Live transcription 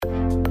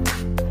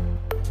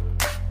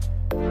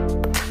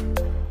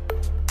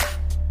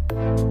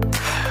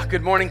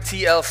Good morning,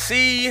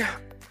 TLC.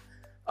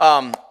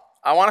 I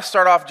want to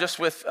start off just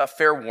with a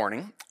fair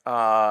warning.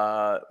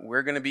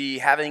 We're going to be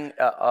having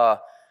an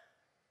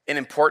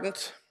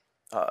important,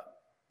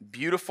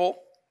 beautiful,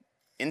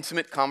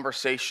 intimate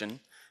conversation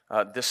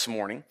this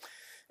morning.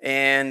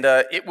 And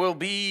it will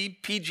be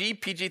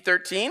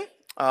PG-13.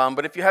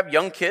 But if you have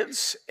young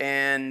kids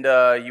and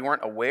you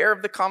weren't aware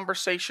of the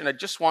conversation, I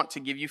just want to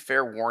give you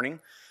fair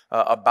warning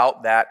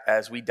about that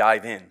as we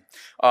dive in.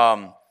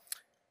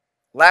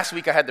 Last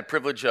week I had the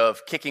privilege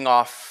of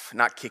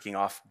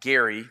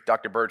Gary,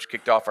 Dr. Burge,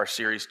 kicked off our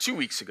series 2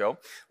 weeks ago.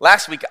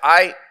 Last week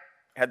I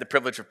had the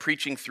privilege of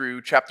preaching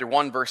through chapter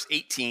 1, verse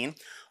 18,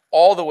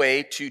 all the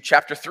way to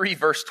chapter 3,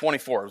 verse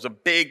 24. It was a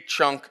big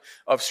chunk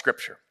of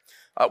Scripture.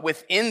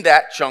 Within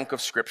that chunk of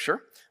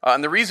Scripture,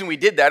 and the reason we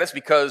did that is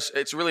because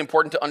it's really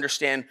important to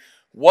understand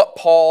what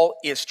Paul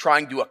is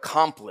trying to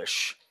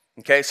accomplish.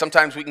 Okay,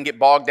 sometimes we can get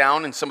bogged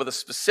down in some of the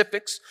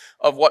specifics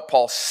of what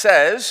Paul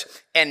says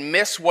and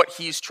miss what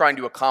he's trying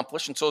to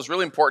accomplish. And so it's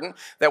really important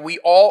that we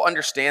all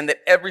understand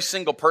that every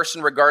single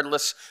person,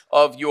 regardless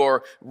of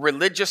your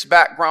religious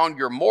background,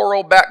 your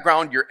moral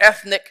background, your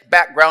ethnic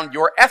background,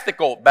 your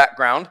ethical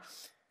background,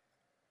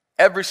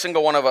 every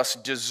single one of us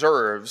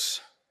deserves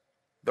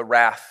the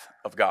wrath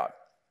of God.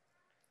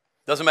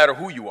 Doesn't matter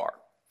who you are.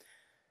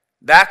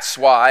 That's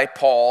why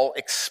Paul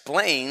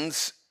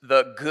explains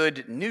the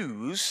good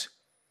news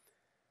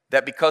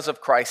that because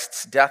of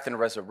Christ's death and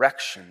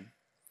resurrection,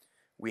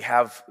 we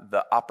have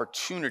the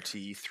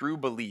opportunity through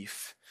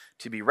belief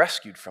to be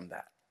rescued from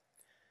that.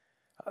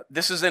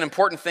 This is an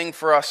important thing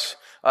for us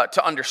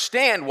to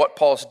understand what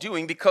Paul's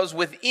doing, because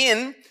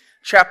within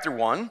chapter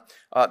 1,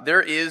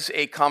 there is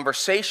a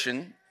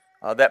conversation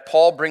that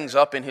Paul brings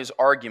up in his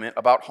argument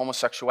about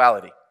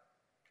homosexuality.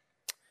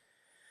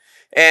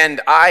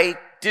 And I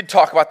did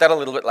talk about that a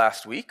little bit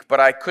last week, but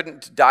I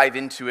couldn't dive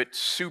into it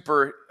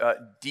super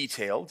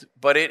detailed.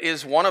 But it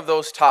is one of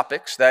those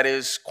topics that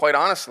is, quite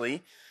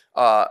honestly,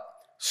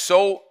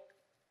 so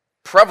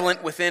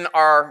prevalent within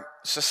our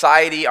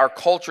society, our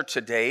culture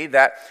today,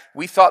 that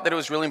we thought that it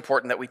was really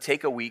important that we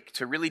take a week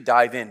to really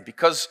dive in.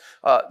 Because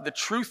the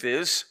truth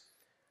is,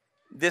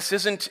 this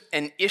isn't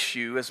an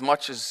issue as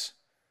much as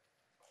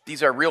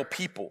these are real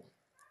people.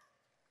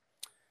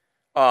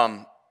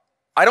 I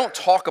don't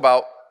talk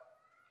about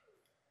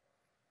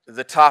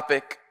the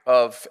topic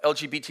of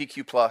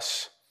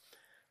LGBTQ+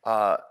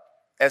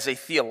 as a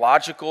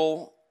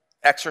theological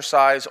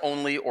exercise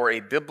only, or a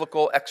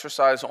biblical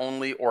exercise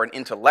only, or an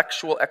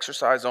intellectual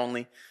exercise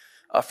only.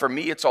 For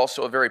me, it's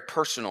also a very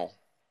personal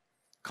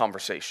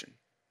conversation.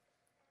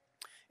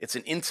 It's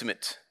an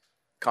intimate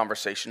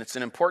conversation. It's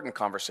an important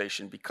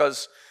conversation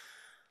because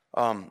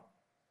I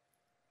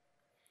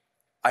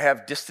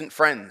have distant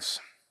friends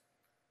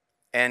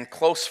and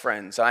close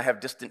friends. I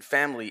have distant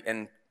family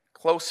and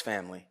close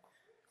family.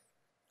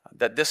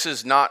 That this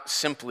is not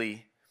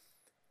simply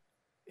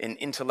an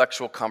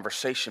intellectual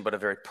conversation, but a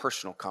very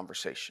personal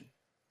conversation.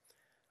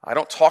 I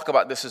don't talk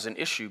about this as an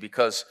issue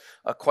because,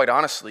 quite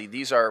honestly,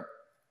 these are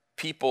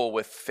people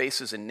with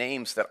faces and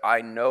names that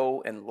I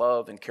know and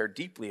love and care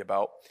deeply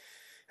about.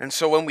 And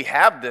so when we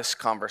have this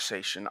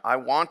conversation, I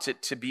want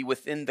it to be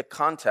within the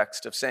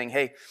context of saying,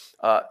 hey,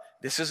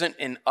 this isn't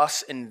an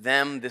us and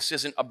them. This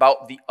isn't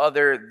about the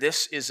other.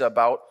 This is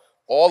about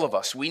all of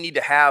us. We need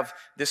to have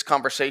this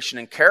conversation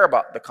and care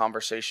about the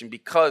conversation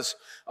because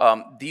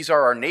these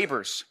are our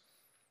neighbors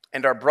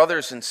and our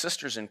brothers and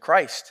sisters in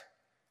Christ.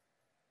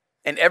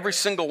 And every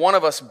single one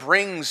of us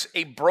brings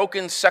a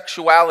broken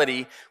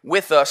sexuality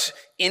with us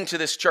into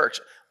this church.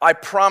 I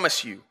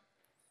promise you,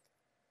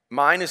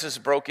 mine is as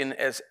broken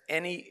as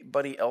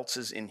anybody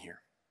else's in here.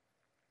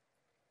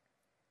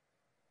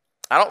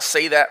 I don't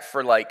say that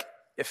for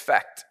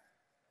effect.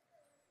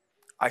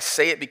 I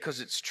say it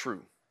because it's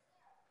true.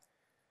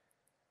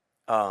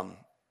 I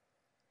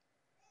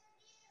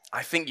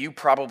think you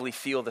probably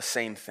feel the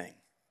same thing.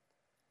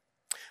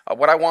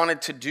 What I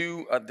wanted to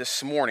do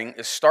this morning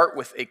is start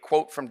with a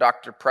quote from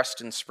Dr.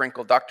 Preston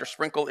Sprinkle. Dr.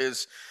 Sprinkle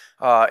is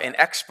an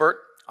expert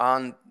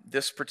on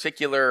this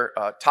particular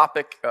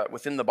topic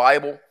within the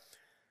Bible.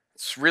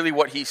 It's really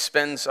what he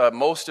spends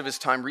most of his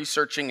time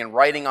researching and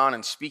writing on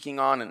and speaking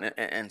on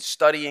and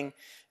studying.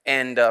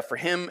 And for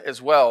him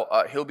as well,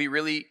 he'll be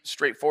really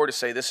straightforward to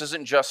say this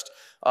isn't just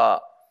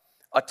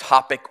a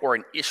topic or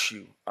an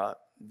issue.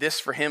 This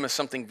for him is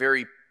something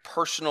very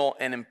personal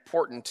and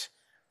important.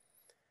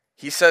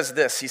 He says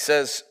this, he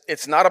says,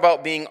 it's not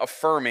about being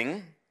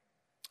affirming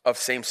of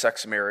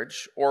same-sex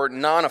marriage or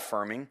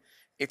non-affirming.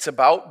 It's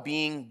about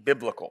being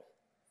biblical.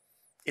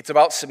 It's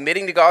about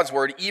submitting to God's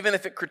word, even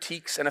if it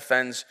critiques and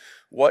offends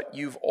what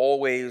you've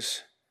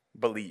always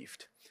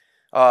believed.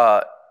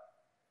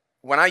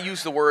 When I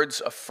use the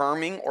words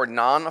affirming or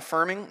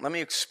non-affirming, let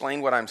me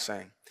explain what I'm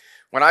saying.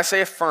 When I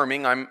say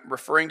affirming, I'm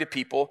referring to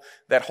people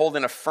that hold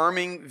an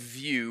affirming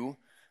view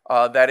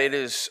that it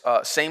is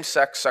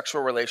same-sex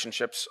sexual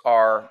relationships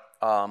are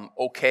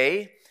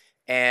okay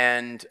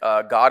and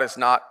God is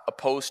not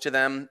opposed to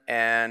them,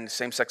 and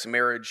same-sex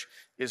marriage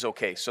is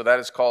okay. So that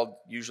is called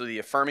usually the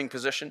affirming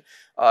position.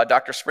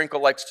 Dr.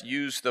 Sprinkle likes to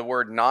use the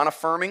word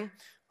non-affirming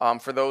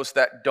for those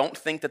that don't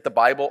think that the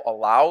Bible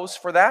allows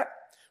for that,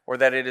 or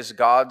that it is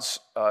God's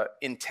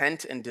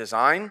intent and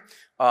design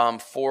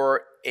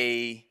for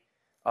a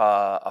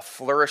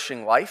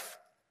flourishing life.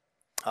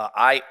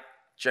 I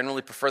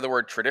generally prefer the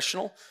word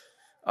traditional.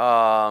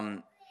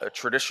 A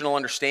traditional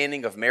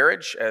understanding of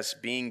marriage as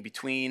being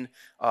between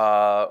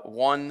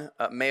one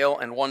male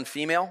and one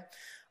female.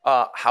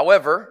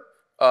 However,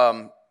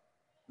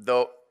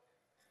 though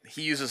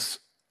he uses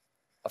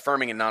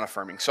affirming and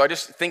non-affirming. So I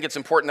just think it's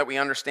important that we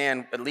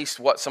understand at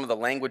least what some of the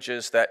language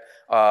is that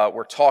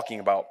we're talking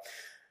about.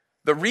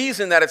 The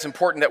reason that it's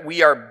important that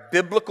we are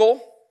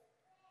biblical,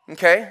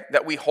 okay,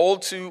 that we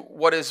hold to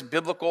what is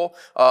biblical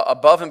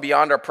above and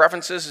beyond our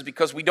preferences is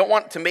because we don't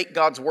want to make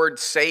God's word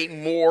say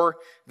more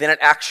than it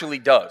actually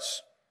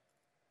does.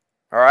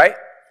 All right?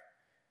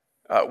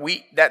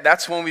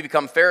 That's when we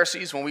become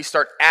Pharisees, when we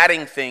start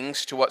adding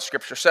things to what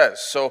Scripture says.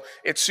 So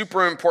it's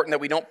super important that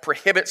we don't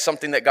prohibit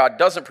something that God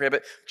doesn't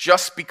prohibit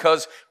just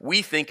because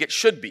we think it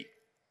should be.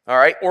 All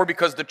right? Or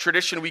because the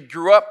tradition we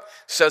grew up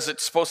says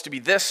it's supposed to be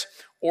this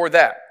or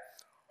that.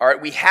 All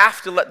right? We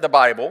have to let the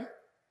Bible,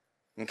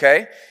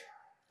 okay,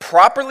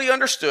 properly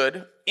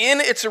understood in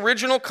its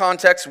original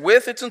context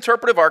with its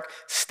interpretive arc,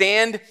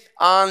 stand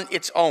on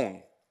its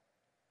own.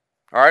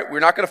 All right, we're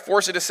not going to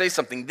force it to say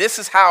something. This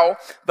is how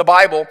the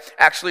Bible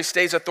actually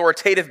stays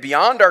authoritative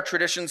beyond our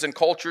traditions and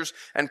cultures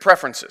and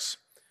preferences.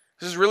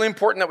 This is really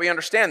important that we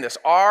understand this.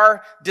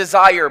 Our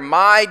desire,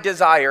 my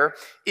desire,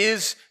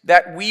 is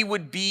that we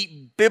would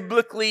be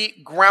biblically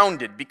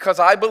grounded because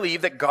I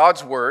believe that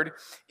God's word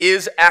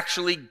is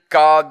actually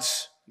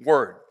God's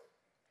word.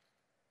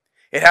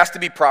 It has to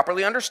be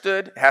properly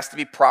understood. It has to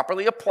be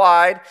properly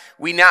applied.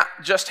 We not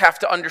just have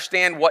to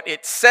understand what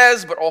it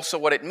says, but also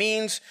what it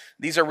means.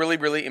 These are really,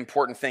 really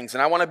important things.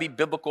 And I want to be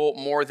biblical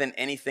more than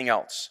anything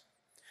else.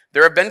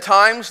 There have been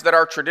times that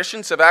our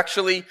traditions have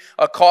actually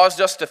caused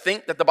us to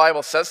think that the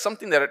Bible says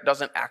something that it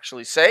doesn't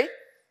actually say.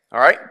 All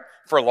right?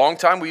 For a long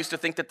time, we used to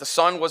think that the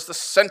sun was the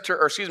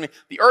center,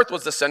 the earth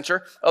was the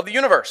center of the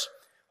universe.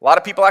 A lot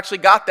of people actually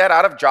got that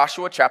out of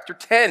Joshua chapter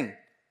 10.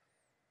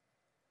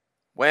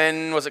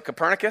 When was it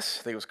Copernicus?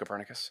 I think it was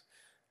Copernicus.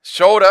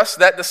 Showed us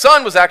that the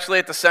sun was actually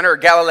at the center, or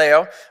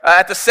Galileo,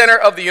 at the center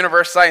of the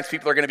universe. Science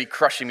people are going to be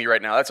crushing me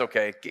right now. That's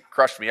okay.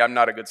 Crush me. I'm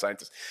not a good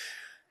scientist.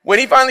 When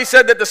he finally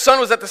said that the sun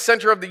was at the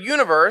center of the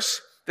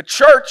universe, the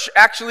church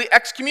actually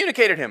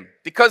excommunicated him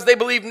because they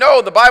believed,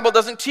 no, the Bible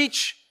doesn't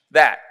teach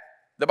that.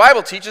 The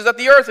Bible teaches that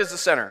the earth is the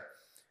center.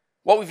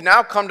 What we've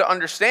now come to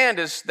understand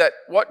is that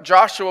what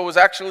Joshua was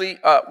actually,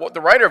 what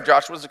the writer of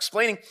Joshua was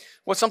explaining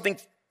was something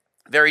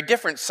very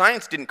different.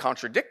 Science didn't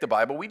contradict the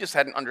Bible. We just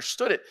hadn't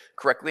understood it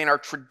correctly, and our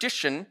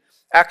tradition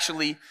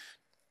actually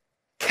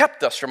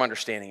kept us from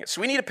understanding it.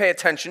 So we need to pay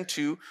attention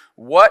to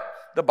what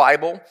the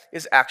Bible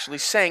is actually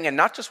saying, and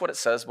not just what it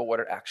says, but what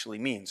it actually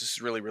means. This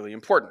is really, really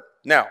important.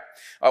 Now,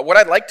 what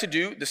I'd like to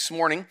do this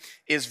morning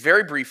is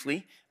very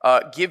briefly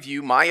give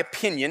you my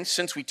opinion,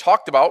 since we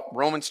talked about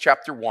Romans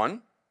chapter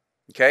 1.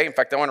 Okay, in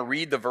fact, I want to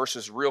read the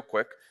verses real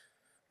quick.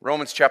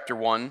 Romans chapter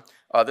 1.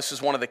 This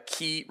is one of the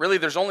key, really,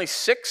 there's only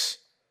 6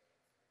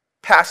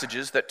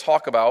 passages that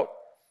talk about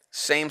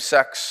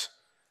same-sex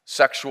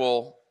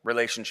sexual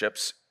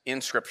relationships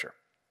in Scripture.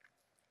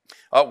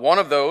 One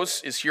of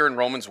those is here in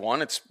Romans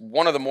 1. It's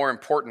one of the more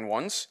important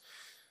ones.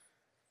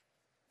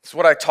 It's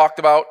what I talked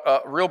about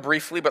real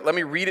briefly, but let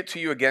me read it to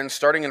you again,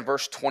 starting in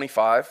verse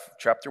 25,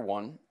 chapter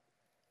 1.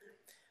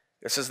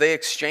 It says, "They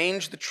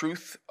exchanged the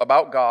truth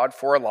about God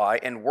for a lie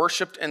and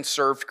worshipped and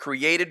served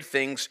created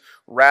things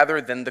rather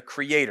than the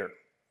Creator,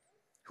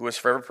 who is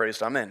forever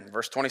praised. Amen."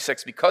 Verse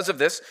 26, "Because of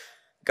this,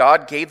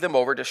 God gave them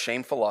over to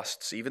shameful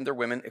lusts. Even their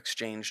women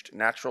exchanged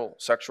natural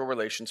sexual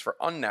relations for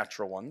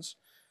unnatural ones."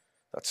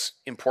 That's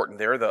important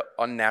there, the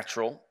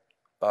unnatural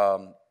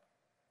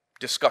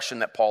discussion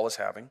that Paul is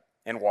having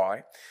and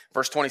why.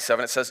 Verse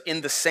 27, it says,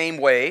 "In the same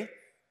way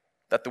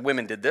that the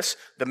women did this,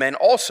 the men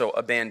also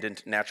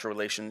abandoned natural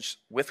relations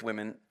with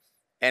women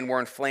and were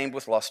inflamed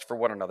with lust for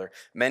one another.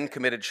 Men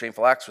committed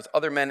shameful acts with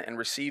other men and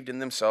received in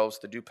themselves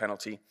the due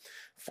penalty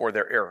for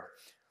their error."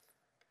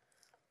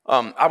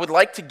 I would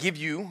like to give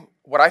you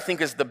what I think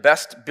is the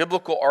best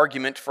biblical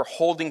argument for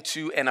holding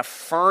to an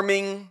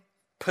affirming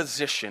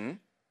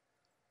position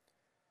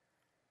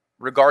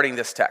regarding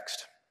this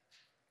text.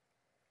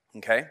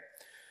 Okay?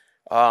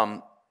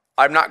 I'm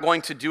not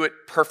going to do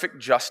it perfect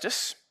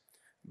justice,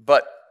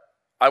 but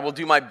I will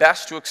do my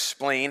best to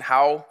explain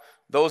how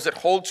those that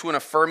hold to an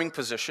affirming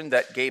position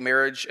that gay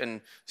marriage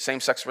and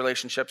same-sex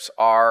relationships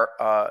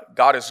are,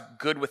 God is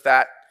good with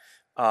that,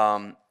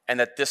 and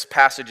that this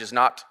passage is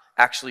not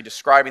actually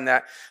describing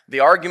that.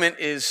 The argument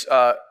is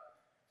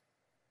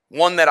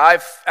one that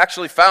I've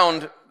actually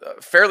found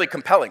fairly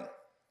compelling.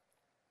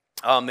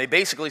 They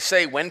basically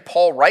say when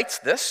Paul writes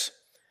this,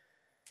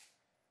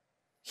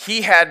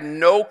 he had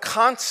no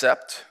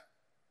concept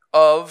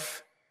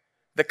of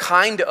the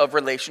kind of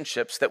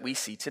relationships that we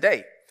see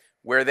today,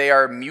 where they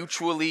are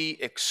mutually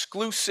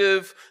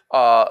exclusive,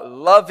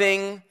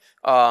 loving,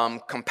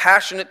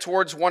 compassionate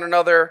towards one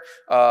another,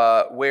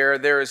 where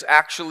there is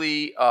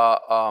actually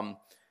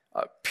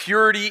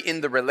purity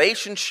in the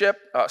relationship,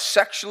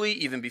 sexually,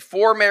 even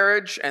before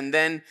marriage, and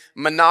then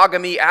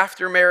monogamy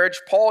after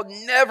marriage. Paul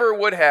never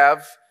would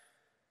have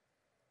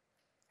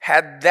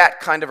had that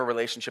kind of a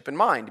relationship in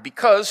mind,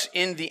 because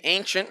in the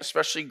ancient,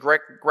 especially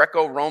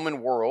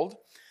Greco-Roman world,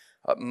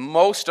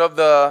 most of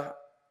the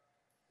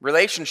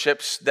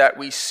relationships that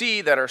we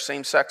see that are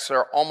same-sex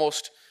are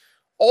almost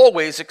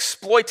always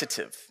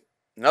exploitative.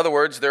 In other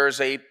words, there is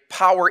a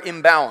power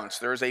imbalance.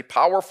 There is a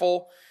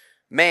powerful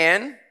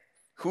man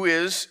who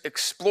is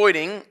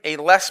exploiting a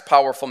less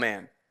powerful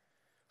man.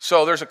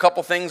 So there's a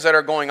couple things that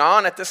are going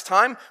on at this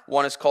time.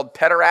 One is called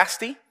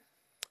pederasty,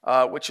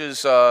 which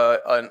is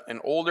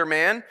an older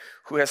man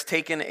who has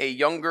taken a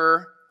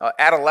younger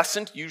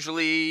adolescent,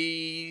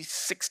 usually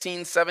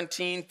 16,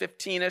 17,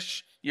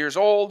 15-ish years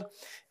old,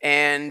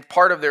 and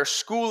part of their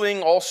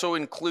schooling also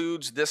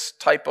includes this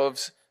type of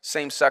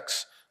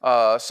same-sex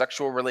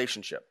sexual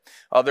relationship.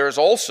 There's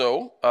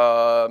also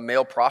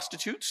male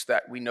prostitutes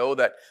that we know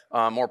that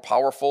more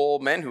powerful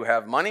men who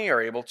have money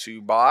are able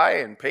to buy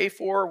and pay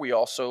for. We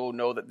also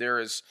know that there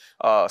is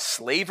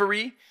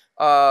slavery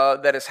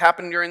that is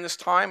happening during this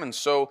time, and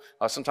so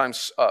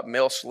sometimes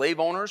male slave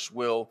owners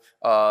will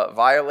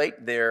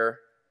violate their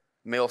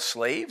male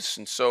slaves,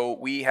 and so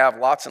we have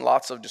lots and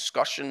lots of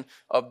discussion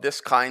of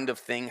this kind of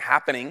thing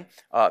happening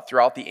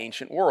throughout the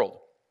ancient world.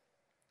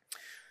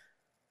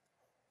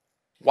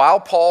 While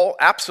Paul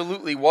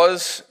absolutely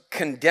was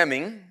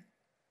condemning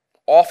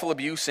awful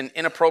abuse and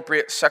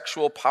inappropriate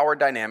sexual power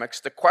dynamics,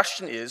 the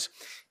question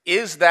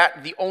is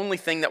that the only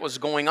thing that was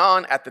going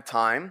on at the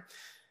time?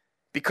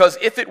 Because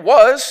if it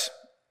was,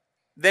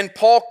 then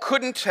Paul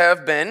couldn't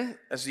have been,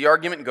 as the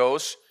argument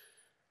goes,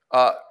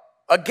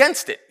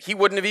 against it. He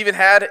wouldn't have even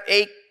had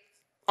a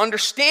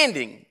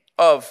understanding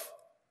of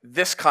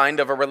this kind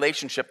of a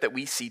relationship that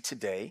we see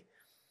today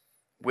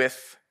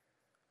with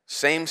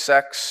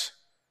same-sex,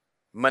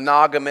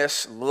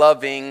 monogamous,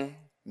 loving,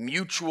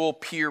 mutual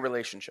peer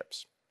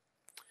relationships.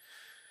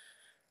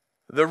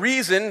 The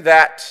reason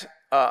that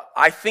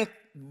I think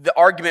the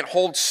argument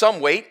holds some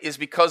weight is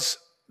because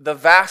the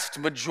vast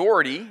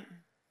majority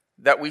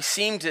that we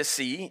seem to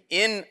see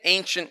in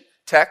ancient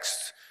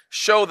texts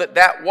show that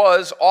that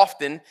was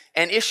often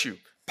an issue,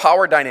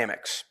 power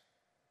dynamics.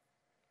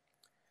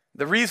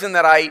 The reason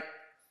that I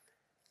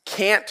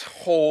can't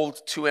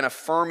hold to an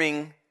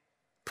affirming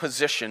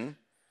position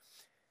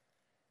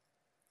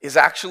is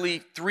actually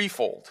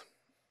threefold.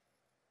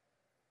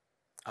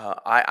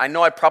 I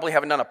know I probably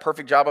haven't done a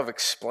perfect job of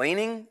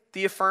explaining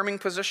the affirming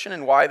position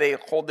and why they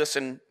hold this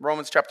in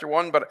Romans chapter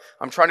 1, but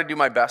I'm trying to do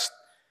my best.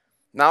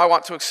 Now I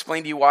want to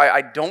explain to you why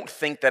I don't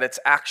think that it's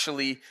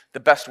actually the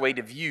best way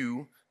to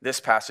view this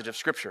passage of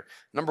Scripture.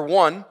 Number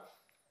one,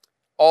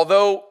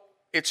 although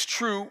it's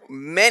true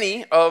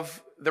many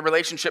of the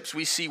relationships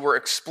we see were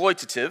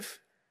exploitative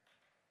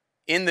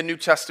in the New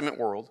Testament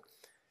world,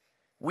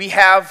 we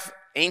have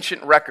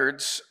ancient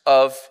records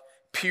of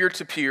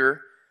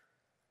peer-to-peer,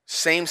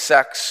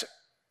 same-sex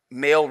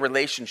male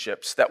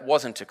relationships that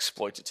wasn't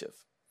exploitative.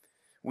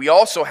 We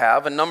also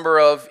have a number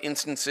of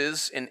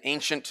instances in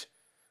ancient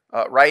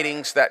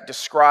writings that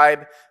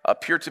describe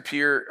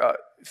peer-to-peer,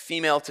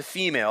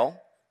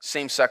 female-to-female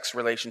same-sex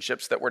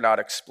relationships that were not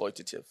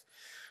exploitative.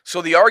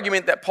 So the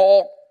argument that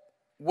Paul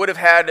would have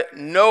had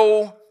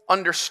no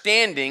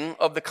understanding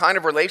of the kind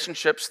of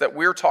relationships that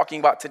we're talking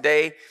about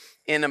today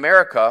in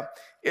America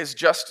is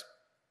just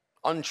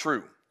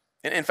untrue.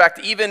 And in fact,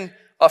 even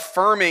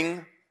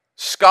affirming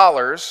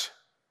scholars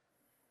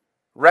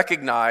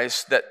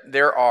recognize that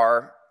there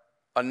are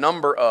a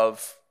number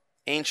of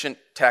ancient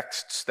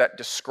texts that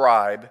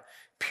describe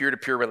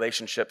peer-to-peer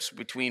relationships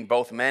between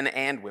both men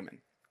and women.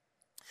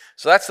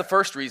 So that's the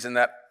first reason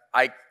that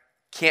I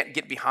can't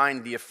get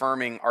behind the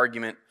affirming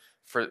argument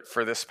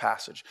for this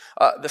passage.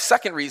 The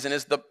second reason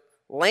is the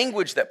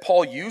language that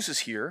Paul uses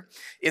here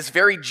is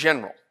very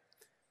general.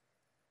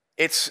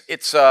 It's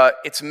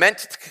meant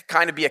to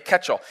kind of be a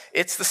catch-all.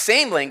 It's the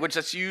same language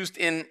that's used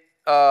in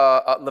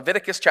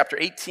Leviticus chapter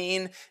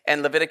 18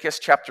 and Leviticus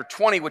chapter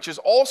 20, which is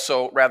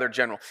also rather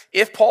general.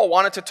 If Paul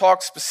wanted to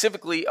talk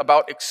specifically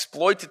about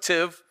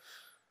exploitative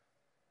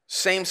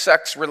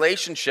same-sex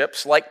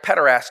relationships like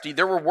pederasty,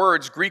 there were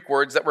words, Greek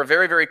words, that were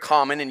very, very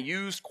common and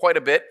used quite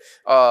a bit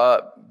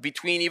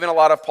between even a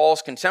lot of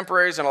Paul's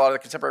contemporaries and a lot of the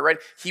contemporary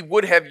writing. He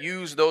would have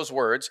used those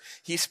words.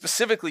 He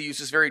specifically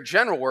uses very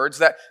general words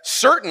that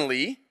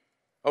certainly,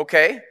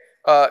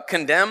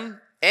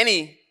 condemn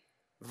any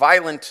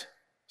violent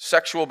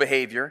sexual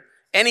behavior,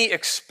 any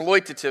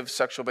exploitative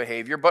sexual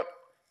behavior, but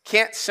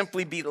can't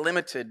simply be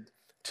limited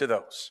to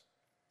those.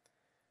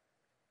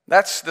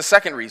 That's the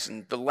second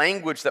reason. The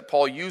language that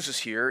Paul uses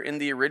here in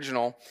the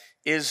original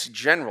is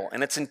general,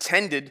 and it's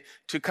intended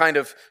to kind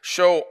of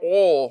show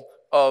all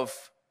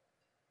of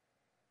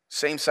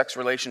same-sex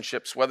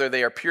relationships, whether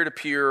they are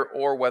peer-to-peer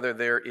or whether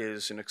there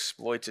is an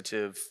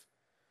exploitative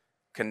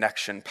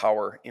connection,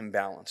 power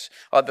imbalance.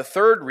 The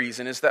third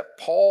reason is that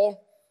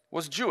Paul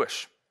was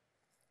Jewish.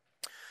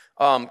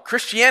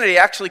 Christianity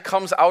actually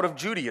comes out of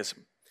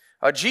Judaism.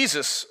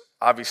 Jesus,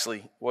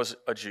 obviously, was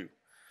a Jew.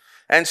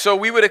 And so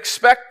we would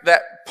expect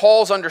that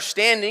Paul's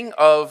understanding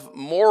of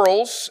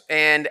morals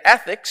and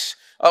ethics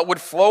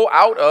would flow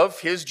out of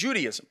his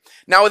Judaism.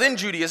 Now, within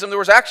Judaism, there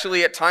was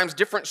actually at times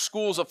different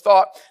schools of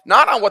thought,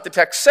 not on what the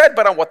text said,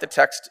 but on what the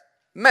text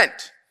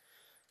meant.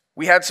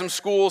 We had some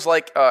schools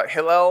like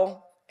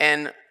Hillel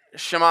and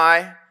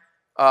Shammai.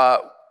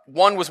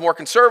 One was more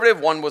conservative,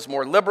 one was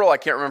more liberal. I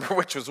can't remember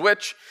which was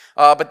which.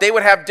 But they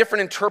would have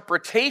different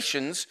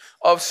interpretations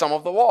of some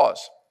of the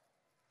laws.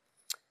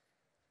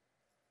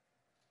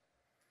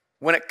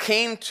 When it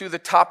came to the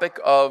topic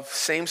of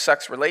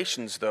same-sex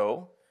relations,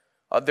 though,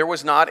 there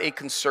was not a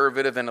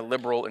conservative and a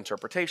liberal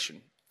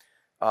interpretation.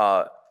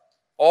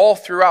 All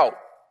throughout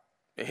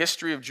the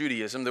history of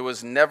Judaism, there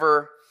was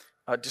never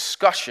a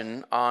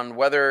discussion on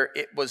whether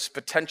it was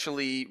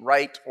potentially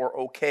right or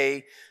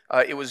okay.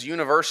 It was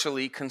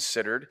universally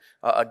considered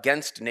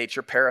against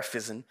nature,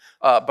 paraphysin,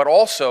 but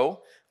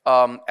also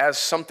as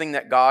something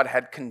that God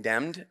had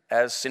condemned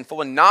as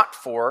sinful and not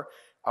for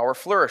our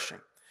flourishing.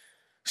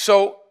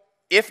 So,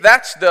 if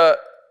that's the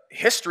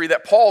history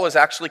that Paul is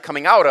actually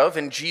coming out of,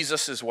 and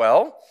Jesus as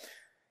well,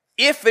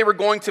 if they were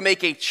going to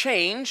make a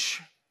change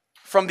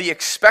from the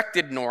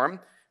expected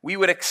norm, we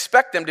would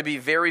expect them to be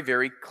very,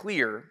 very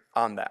clear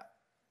on that.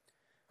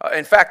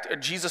 In fact,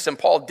 Jesus and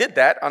Paul did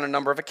that on a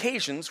number of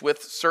occasions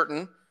with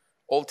certain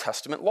Old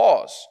Testament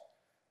laws.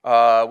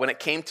 When it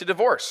came to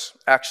divorce,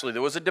 actually,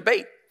 there was a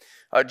debate.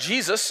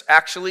 Jesus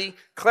actually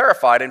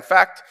clarified. In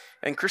fact,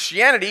 in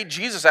Christianity,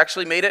 Jesus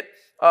actually made it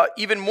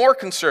even more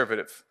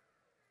conservative.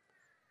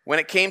 When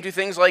it came to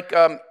things like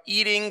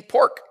eating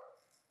pork,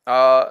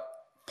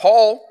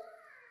 Paul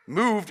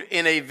moved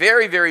in a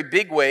very, very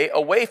big way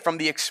away from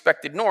the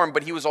expected norm,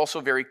 but he was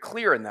also very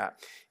clear in that.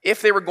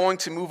 If they were going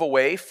to move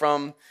away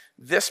from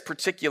this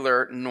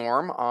particular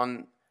norm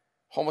on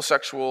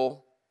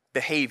homosexual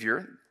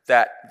behavior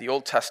that the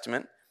Old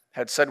Testament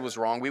had said was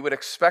wrong, we would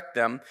expect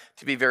them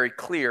to be very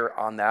clear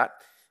on that.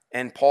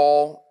 And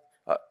Paul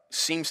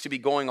seems to be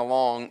going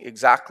along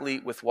exactly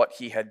with what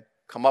he had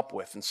come up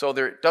with. And so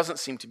there doesn't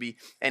seem to be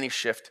any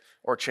shift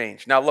or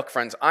change. Now look,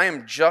 friends, I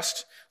am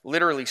just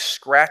literally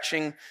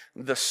scratching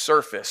the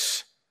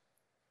surface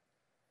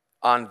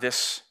on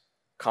this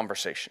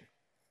conversation.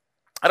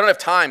 I don't have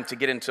time to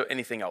get into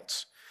anything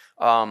else.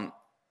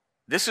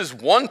 This is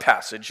one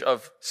passage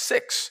of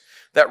 6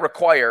 that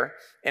require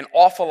an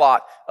awful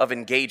lot of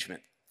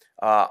engagement.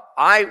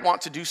 I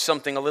want to do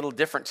something a little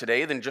different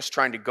today than just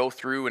trying to go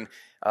through and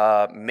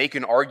make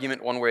an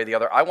argument one way or the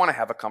other. I want to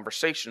have a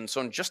conversation.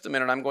 So in just a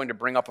minute, I'm going to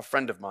bring up a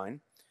friend of mine,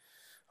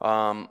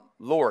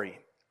 Lori.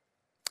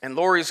 And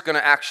Lori's going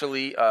to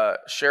actually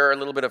share a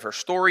little bit of her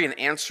story and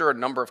answer a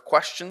number of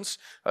questions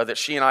that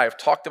she and I have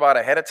talked about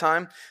ahead of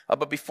time.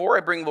 But before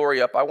I bring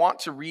Lori up, I want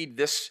to read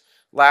this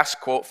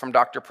last quote from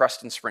Dr.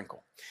 Preston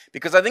Sprinkle,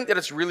 because I think that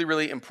it's really,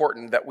 really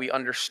important that we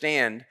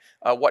understand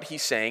what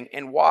he's saying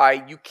and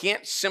why you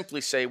can't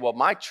simply say, well,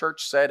 my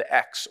church said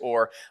X,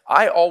 or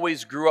I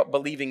always grew up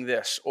believing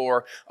this,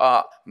 or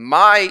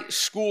my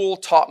school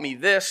taught me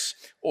this,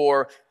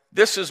 or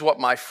this is what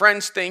my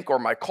friends think or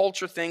my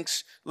culture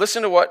thinks.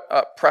 Listen to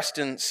what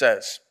Preston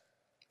says.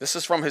 This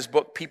is from his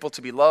book, People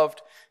to be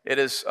Loved. It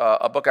is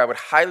a book I would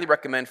highly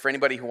recommend for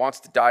anybody who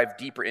wants to dive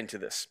deeper into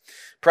this.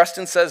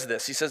 Preston says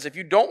this. He says, if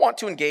you don't want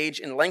to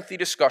engage in lengthy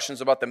discussions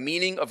about the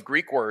meaning of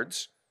Greek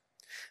words,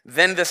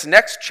 then this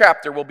next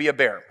chapter will be a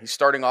bear. He's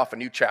starting off a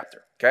new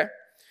chapter, okay?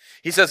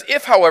 He says,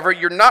 if, however,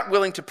 you're not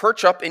willing to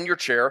perch up in your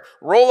chair,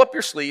 roll up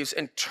your sleeves,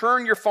 and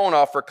turn your phone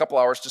off for a couple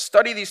hours to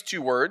study these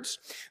 2 words,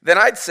 then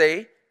I'd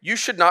say you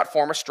should not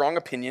form a strong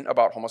opinion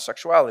about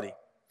homosexuality.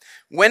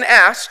 When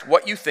asked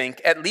what you think,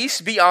 at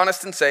least be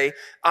honest and say,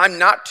 I'm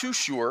not too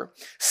sure,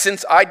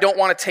 since I don't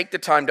want to take the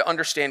time to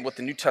understand what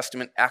the New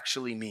Testament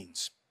actually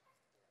means.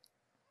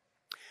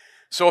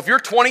 So if you're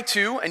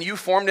 22 and you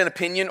formed an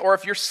opinion, or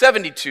if you're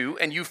 72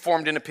 and you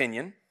formed an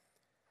opinion,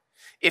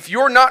 if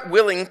you're not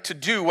willing to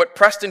do what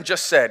Preston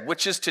just said,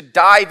 which is to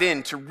dive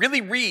in, to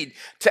really read,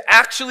 to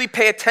actually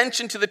pay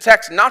attention to the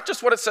text, not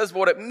just what it says, but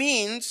what it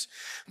means,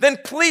 then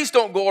please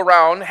don't go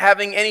around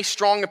having any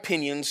strong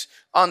opinions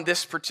on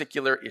this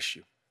particular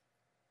issue.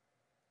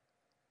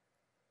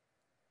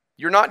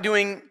 You're not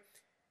doing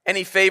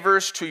any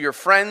favors to your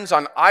friends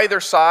on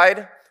either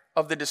side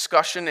of the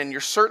discussion, and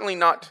you're certainly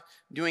not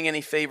doing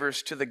any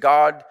favors to the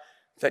God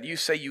that you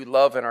say you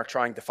love and are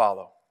trying to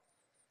follow.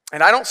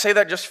 And I don't say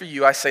that just for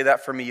you, I say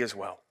that for me as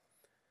well.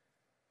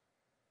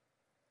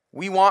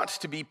 We want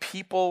to be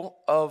people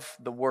of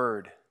the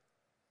Word.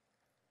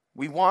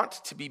 We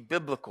want to be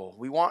biblical.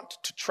 We want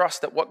to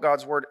trust that what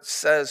God's Word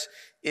says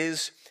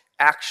is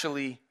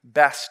actually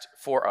best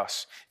for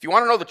us. If you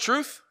want to know the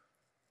truth,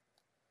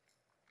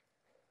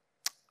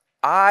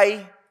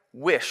 I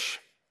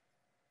wish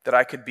that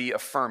I could be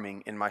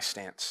affirming in my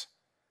stance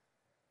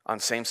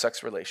on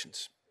same-sex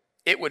relations.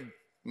 It would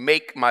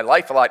make my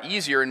life a lot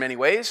easier in many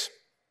ways.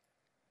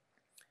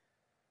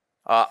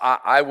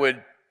 I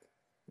would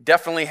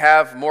definitely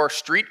have more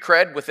street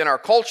cred within our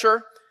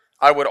culture.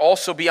 I would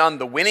also be on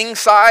the winning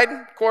side,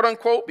 quote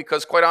unquote,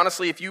 because quite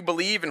honestly, if you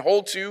believe and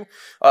hold to,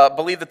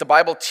 believe that the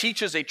Bible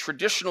teaches a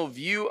traditional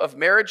view of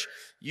marriage,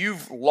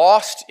 you've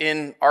lost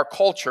in our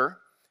culture.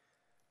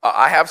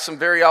 I have some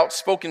very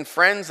outspoken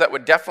friends that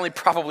would definitely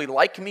probably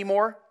like me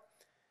more.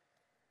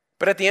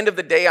 But at the end of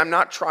the day, I'm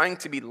not trying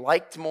to be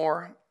liked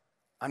more.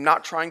 I'm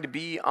not trying to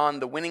be on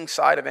the winning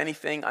side of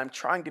anything. I'm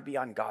trying to be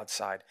on God's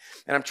side.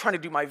 And I'm trying to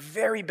do my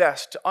very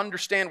best to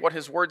understand what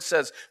His Word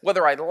says,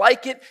 whether I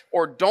like it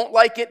or don't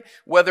like it,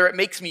 whether it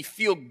makes me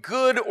feel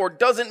good or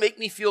doesn't make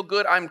me feel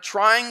good. I'm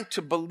trying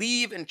to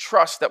believe and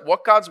trust that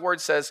what God's Word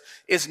says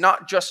is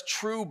not just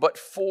true, but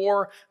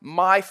for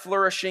my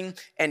flourishing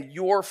and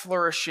your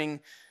flourishing.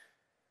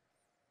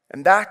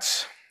 And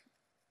that's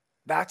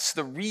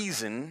the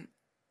reason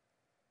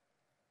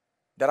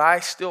that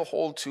I still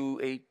hold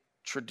to a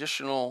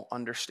traditional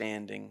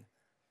understanding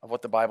of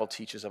what the Bible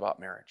teaches about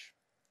marriage.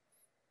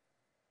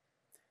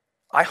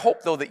 I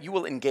hope, though, that you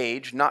will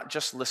engage, not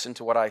just listen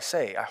to what I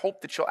say. I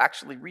hope that you'll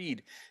actually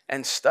read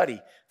and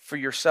study for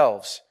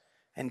yourselves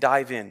and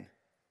dive in.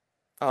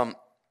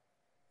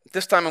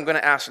 This time I'm going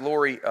to ask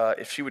Lori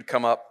if she would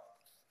come up.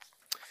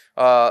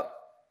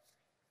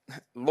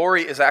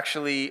 Lori is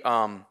actually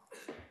an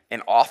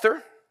author.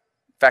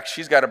 In fact,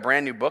 she's got a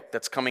brand new book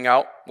that's coming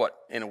out,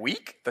 in a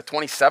week? The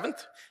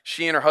 27th?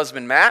 She and her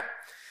husband, Matt,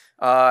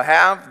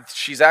 have.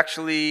 She's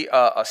actually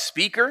a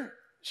speaker.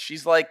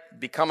 She's like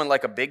becoming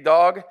like a big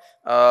dog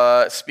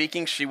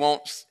speaking. She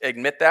won't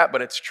admit that,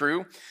 but it's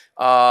true.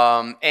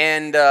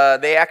 And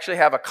they actually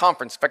have a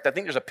conference. In fact, I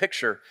think there's a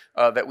picture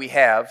that we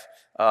have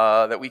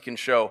that we can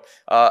show.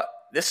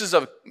 This is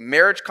a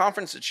marriage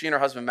conference that she and her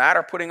husband, Matt,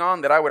 are putting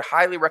on that I would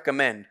highly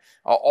recommend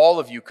all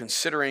of you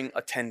considering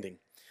attending.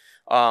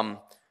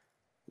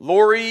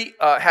 Lori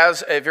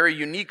has a very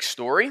unique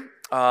story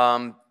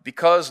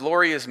because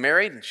Lori is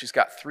married and she's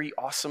got 3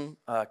 awesome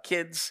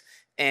kids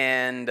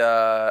and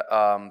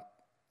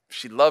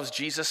she loves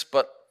Jesus,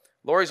 but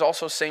Lori's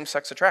also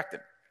same-sex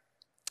attracted.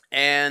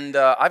 And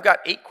I've got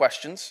 8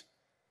 questions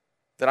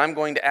that I'm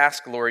going to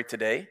ask Lori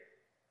today.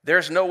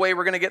 There's no way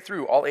we're going to get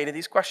through all 8 of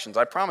these questions.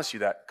 I promise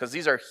you that, because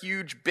these are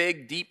huge,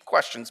 big, deep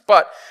questions.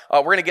 But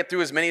we're going to get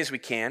through as many as we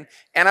can.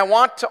 And I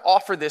want to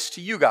offer this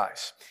to you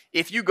guys.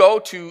 If you go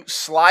to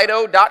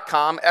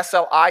slido.com,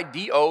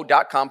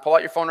 SLIDO.com, pull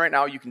out your phone right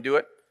now, you can do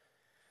it.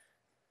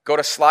 Go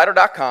to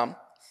slido.com.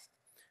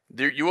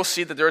 There, you will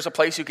see that there is a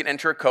place you can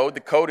enter a code. The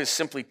code is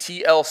simply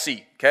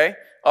TLC, okay?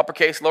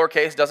 Uppercase,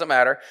 lowercase, doesn't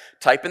matter.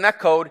 Type in that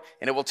code,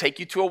 and it will take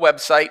you to a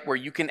website where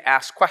you can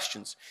ask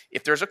questions.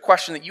 If there's a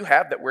question that you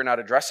have that we're not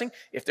addressing,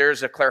 if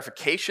there's a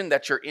clarification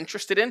that you're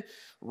interested in,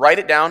 write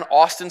it down.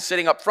 Austin's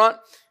sitting up front.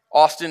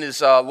 Austin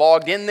is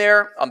logged in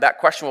there. That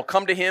question will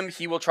come to him.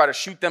 He will try to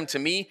shoot them to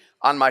me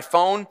on my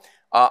phone.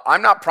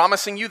 I'm not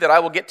promising you that I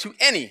will get to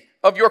any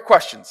of your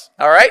questions,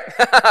 all right?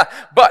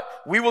 But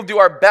we will do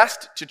our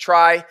best to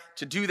try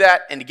to do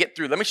that and to get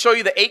through. Let me show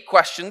you the 8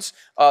 questions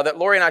that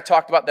Lori and I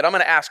talked about that I'm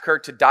going to ask her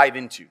to dive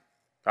into.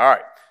 All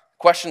right,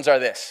 questions are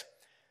this.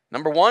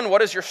 Number 1,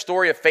 what is your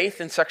story of faith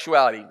and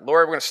sexuality?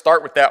 Lori, we're going to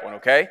start with that one,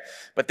 okay?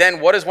 But then,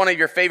 what is one of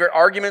your favorite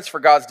arguments for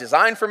God's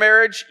design for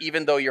marriage,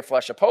 even though your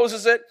flesh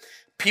opposes it?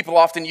 People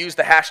often use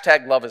the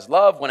hashtag love is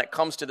love when it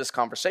comes to this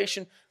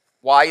conversation.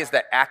 Why is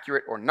that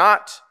accurate or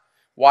not?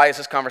 Why is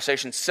this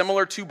conversation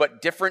similar to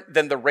but different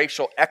than the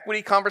racial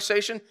equity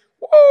conversation?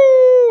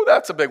 Whoa,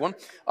 that's a big one.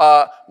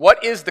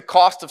 What is the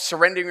cost of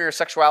surrendering your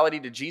sexuality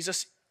to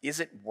Jesus?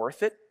 Is it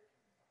worth it?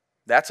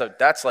 That's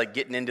like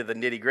getting into the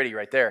nitty-gritty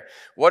right there.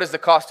 What is the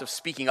cost of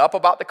speaking up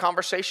about the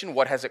conversation?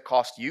 What has it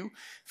cost you?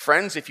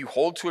 Friends, if you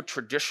hold to a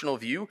traditional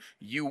view,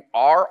 you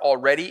are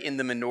already in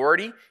the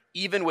minority,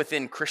 even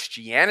within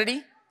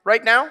Christianity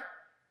right now.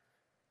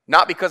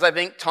 Not because I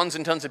think tons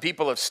and tons of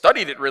people have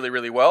studied it really,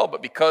 really well,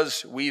 but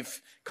because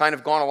we've kind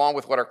of gone along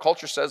with what our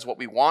culture says, what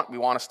we want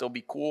to still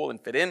be cool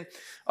and fit in.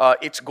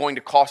 It's going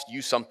to cost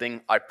you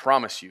something, I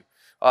promise you.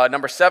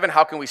 Number 7,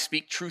 how can we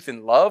speak truth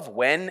in love?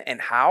 When and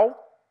how?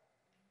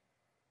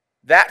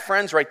 That,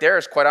 friends, right there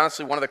is quite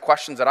honestly one of the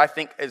questions that I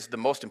think is the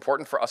most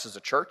important for us as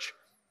a church.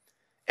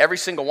 Every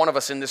single one of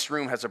us in this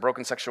room has a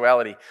broken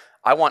sexuality.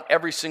 I want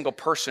every single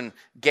person,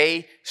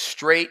 gay,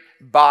 straight,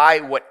 bi,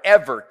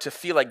 whatever, to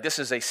feel like this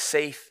is a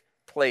safe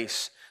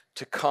place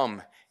to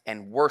come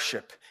and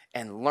worship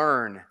and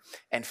learn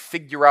and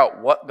figure out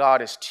what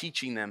God is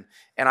teaching them.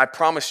 And I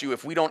promise you,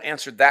 if we don't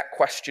answer that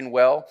question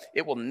well,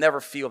 it will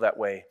never feel that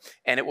way,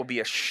 and it will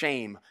be a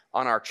shame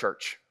on our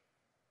church.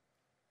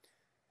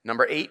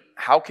 Number 8,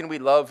 how can we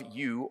love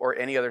you or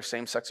any other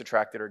same-sex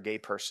attracted or gay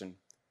person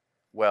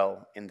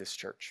well in this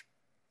church?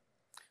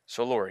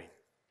 So, Lori,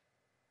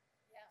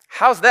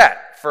 how's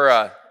that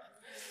for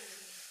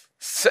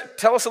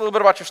tell us a little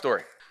bit about your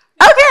story.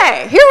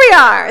 Okay, here we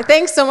are.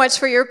 Thanks so much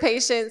for your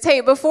patience.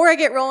 Hey, before I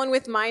get rolling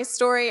with my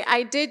story,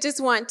 I did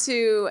just want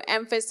to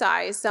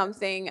emphasize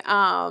something.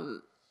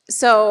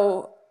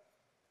 So,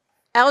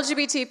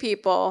 LGBT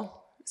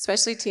people,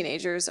 especially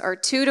teenagers, are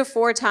 2 to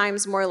 4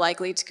 times more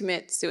likely to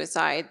commit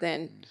suicide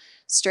than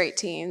straight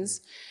teens.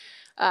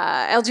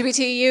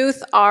 LGBT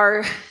youth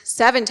are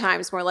 7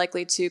 times more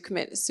likely to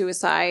commit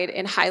suicide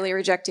and highly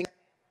rejecting.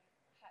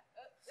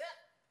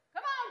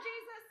 Come on,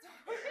 Jesus,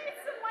 we need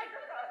some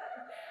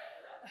microphone.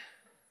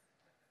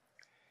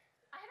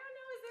 I don't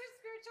know, is there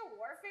spiritual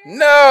warfare?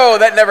 No,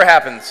 that never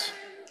happens.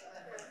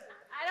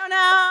 I don't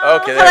know.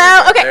 Okay, there we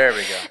go. Okay. There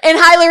we go. And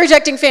highly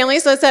rejecting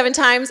families, so 7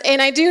 times. And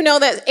I do know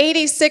that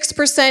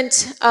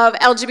 86% of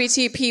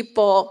LGBT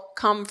people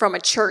come from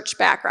a church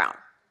background.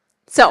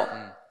 So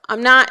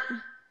I'm not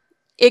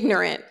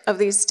ignorant of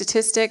these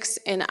statistics,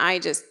 and I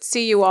just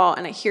see you all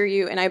and I hear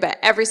you, and I bet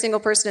every single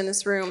person in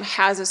this room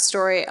has a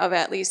story of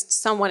at least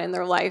someone in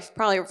their life,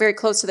 probably very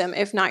close to them,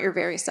 if not your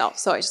very self.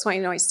 So I just want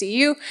you to know I see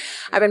you.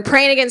 I've been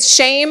praying against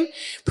shame,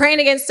 praying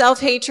against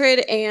self-hatred,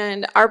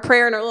 and our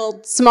prayer in our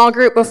little small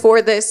group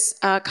before this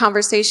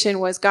conversation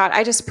was, God,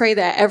 I just pray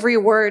that every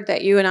word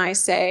that you and I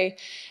say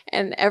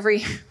and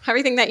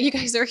everything that you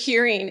guys are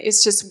hearing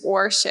is just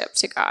worship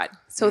to God.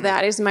 So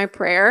that is my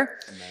prayer.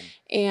 Amen.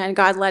 And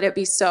God, let it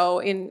be so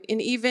in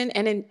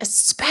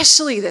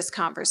especially this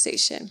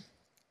conversation.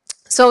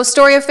 So,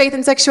 story of faith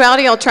and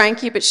sexuality, I'll try and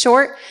keep it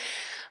short.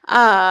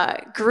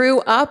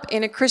 Grew up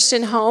in a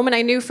Christian home, and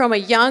I knew from a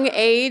young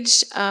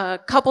age a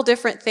couple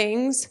different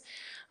things.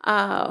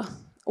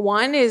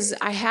 One is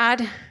I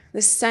had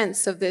this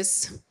sense of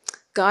this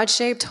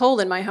God-shaped hole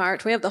in my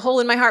heart. We have the Hole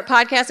in My Heart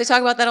podcast. I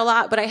talk about that a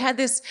lot, but I had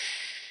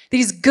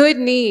these good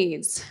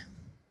needs.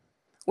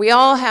 We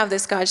all have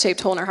this God-shaped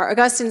hole in our heart.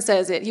 Augustine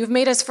says it. You've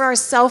made us for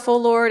ourselves, O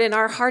Lord, and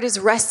our heart is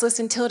restless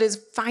until it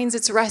finds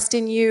its rest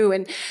in you.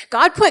 And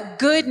God put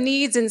good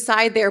needs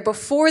inside there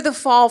before the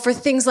fall for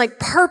things like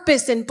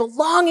purpose and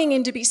belonging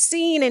and to be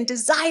seen and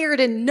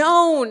desired and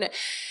known.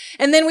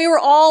 And then we were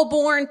all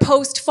born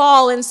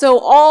post-fall, and so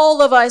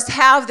all of us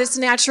have this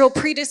natural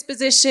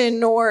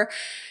predisposition or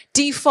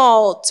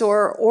default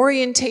or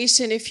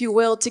orientation, if you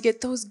will, to get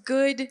those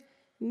good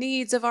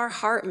needs of our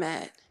heart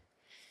met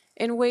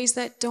in ways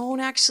that don't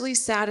actually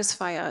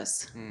satisfy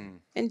us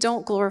and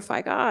don't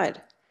glorify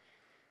God.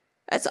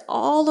 That's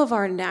all of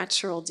our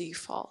natural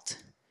default.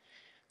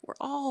 We're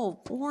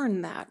all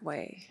born that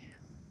way.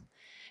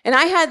 And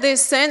I had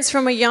this sense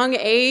from a young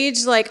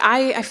age, like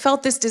I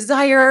felt this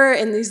desire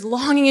and this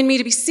longing in me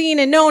to be seen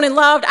and known and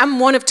loved. I'm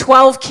one of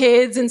 12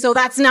 kids, and so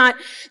that's not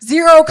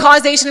zero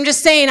causation. I'm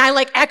just saying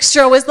I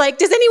extra was like,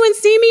 does anyone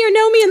see me or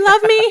know me and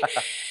love me?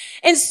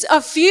 And a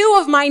few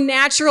of my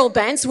natural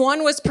bents,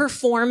 one was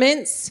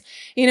performance,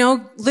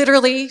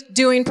 literally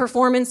doing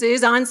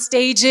performances on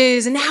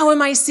stages. And now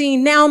am I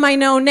seen? Now am I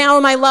known? Now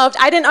am I loved?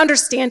 I didn't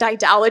understand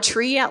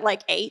idolatry at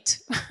 8.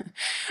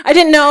 I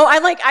didn't know.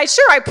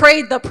 I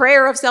prayed the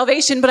prayer of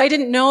salvation, but I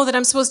didn't know that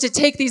I'm supposed to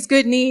take these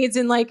good needs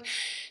and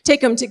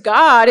take them to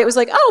God. It was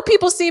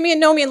people see me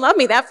and know me and love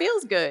me. That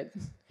feels good.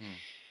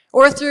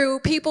 Or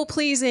through people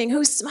pleasing,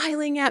 who's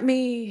smiling at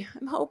me.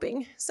 I'm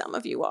hoping some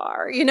of you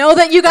are,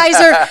 that you guys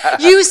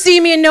you see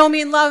me and know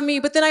me and love me.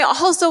 But then I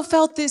also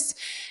felt this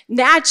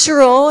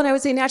natural, and I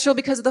would say natural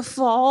because of the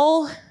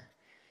fall,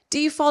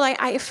 default.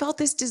 I felt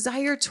this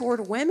desire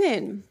toward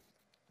women,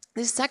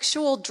 this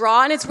sexual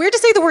draw. And it's weird to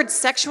say the word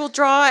sexual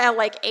draw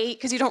at 8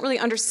 because you don't really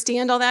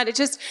understand all that. It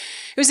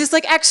was this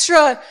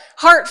extra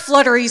heart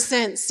fluttery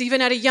sense,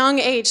 even at a young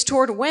age,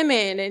 toward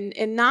women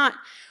and not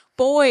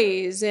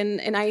boys. And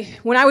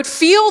when I would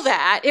feel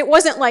that, it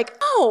wasn't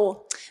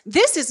oh,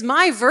 this is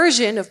my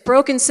version of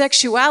broken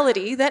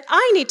sexuality that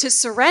I need to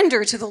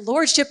surrender to the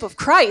lordship of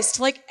Christ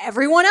like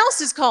everyone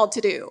else is called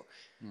to do.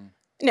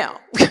 No,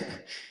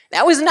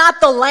 that was not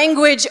the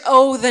language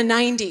of the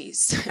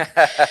 90s.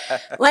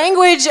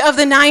 Language of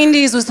the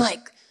 90s was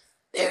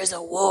there's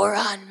a war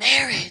on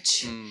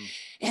marriage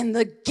and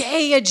the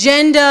gay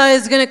agenda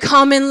is going to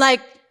come and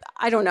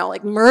I don't know,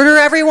 murder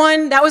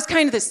everyone. That was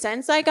kind of the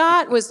sense I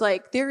got, was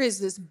there is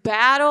this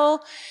battle,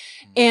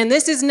 and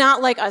this is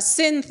not a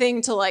sin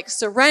thing to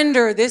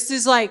surrender. This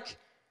is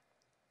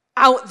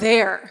out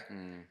there.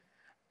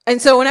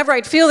 And so whenever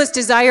I'd feel this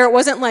desire, it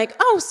wasn't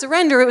oh,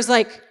 surrender. It was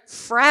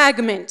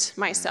fragment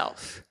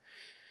myself.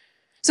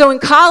 So in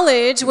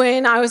college,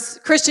 when I was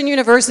Christian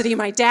university,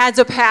 my dad's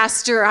a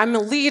pastor, I'm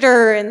a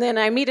leader, and then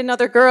I meet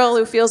another girl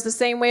who feels the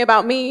same way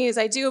about me as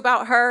I do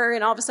about her,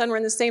 and all of a sudden we're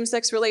in the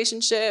same-sex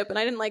relationship, and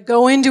I didn't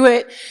go into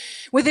it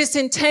with this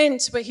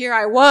intent, but here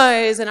I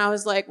was, and I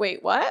was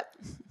wait, what?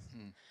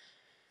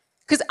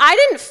 Because I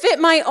didn't fit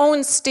my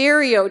own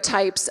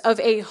stereotypes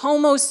of a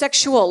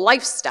homosexual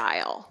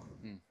lifestyle.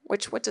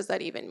 Which, what does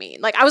that even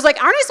mean? I was aren't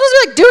I supposed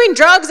to be doing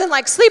drugs and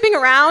sleeping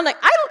around?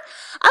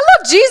 I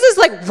love Jesus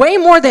way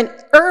more than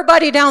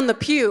everybody down the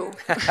pew.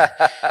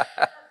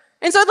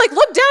 And so I'd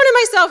look down at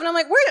myself and I'm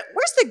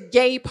where's the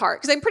gay part?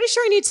 Because I'm pretty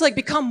sure I need to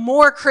become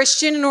more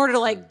Christian in order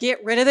to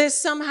get rid of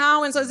this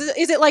somehow. And so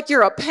is it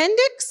your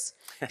appendix?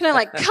 Can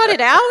I cut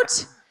it out?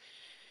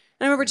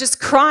 And I remember just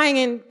crying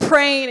and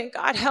praying and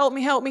God help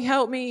me, help me,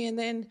 help me. And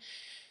then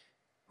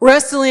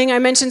wrestling. I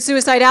mentioned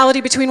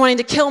suicidality between wanting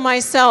to kill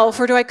myself,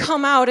 or do I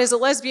come out as a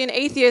lesbian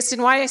atheist?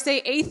 And why I say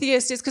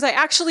atheist is because I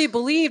actually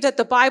believed that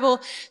the Bible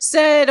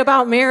said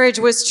about marriage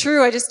was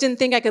true. I just didn't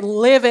think I could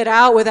live it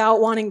out without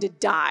wanting to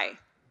die.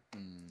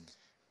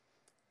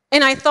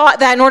 And I thought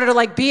that in order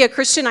to be a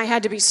Christian, I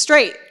had to be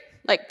straight.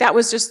 That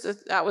was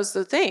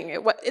the thing.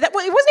 It wasn't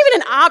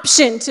even an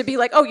option to be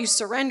oh, you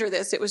surrender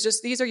this. It was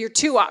just, these are your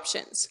two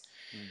options.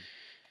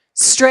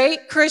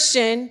 Straight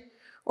Christian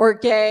or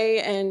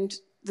gay and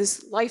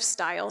this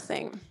lifestyle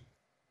thing.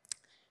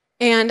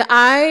 And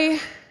I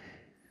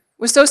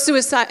was so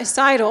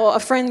suicidal, a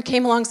friend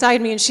came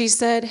alongside me and she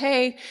said,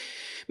 hey,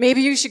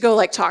 maybe you should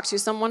go talk to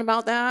someone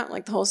about that,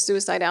 the whole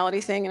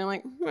suicidality thing.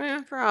 And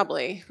I'm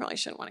probably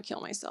shouldn't want to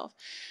kill myself.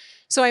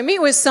 So I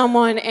meet with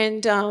someone,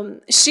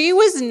 and she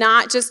was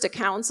not just a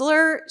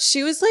counselor.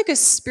 She was a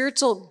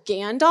spiritual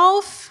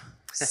Gandalf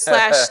 /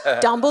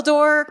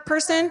 Dumbledore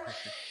person.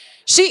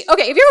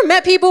 Okay, have you ever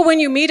met people when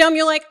you meet them,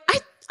 you're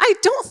I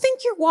don't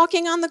think you're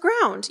walking on the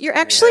ground. You're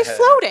actually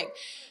floating.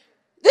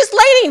 This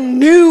lady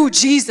knew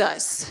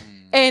Jesus.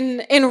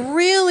 And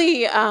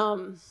really,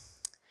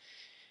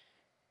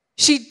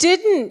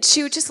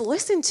 she would just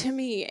listen to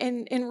me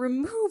and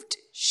removed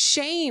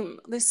shame,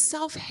 this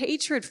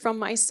self-hatred from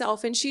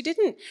myself. And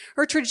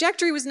her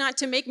trajectory was not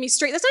to make me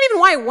straight. That's not even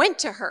why I went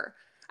to her.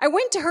 I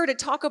went to her to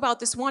talk about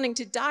this wanting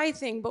to die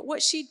thing. But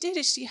what she did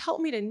is she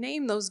helped me to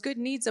name those good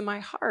needs in my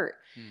heart.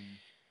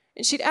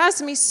 And she'd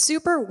ask me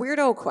super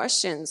weirdo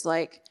questions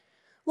like,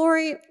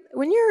 Lori,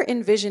 when you're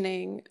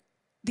envisioning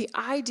the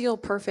ideal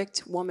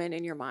perfect woman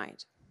in your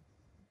mind,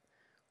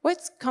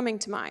 what's coming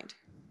to mind?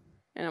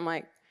 And I'm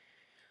like,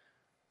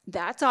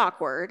 that's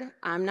awkward.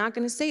 I'm not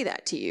going to say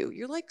that to you.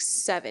 You're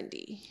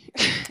 70.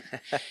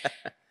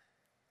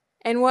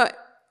 And what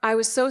I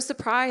was so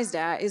surprised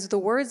at is the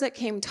words that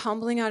came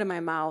tumbling out of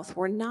my mouth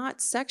were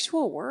not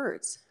sexual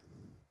words.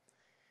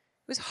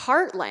 It was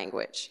heart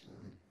language.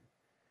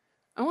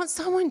 I want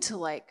someone to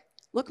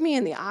look me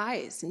in the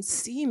eyes and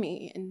see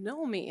me and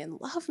know me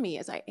and love me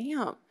as I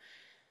am.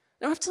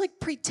 I don't have to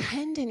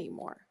pretend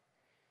anymore.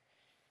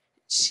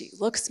 She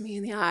looks me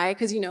in the eye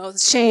because,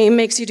 shame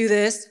makes you do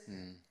this.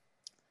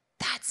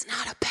 That's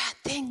not a bad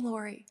thing,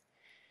 Lori.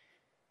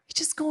 You're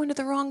just going to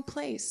the wrong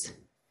place.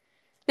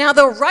 Now,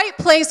 the right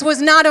place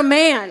was not a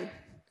man.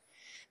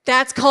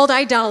 That's called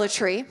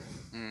idolatry.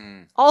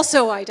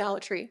 Also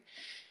idolatry.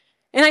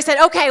 And I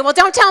said, okay, well,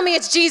 don't tell me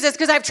it's Jesus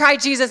because I've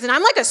tried Jesus and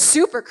I'm a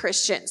super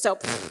Christian. So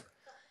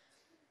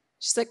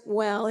she's like,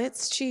 well,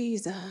 it's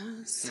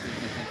Jesus.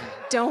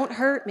 Don't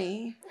hurt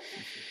me.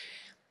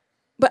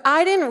 But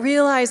I didn't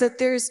realize that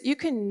you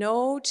can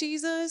know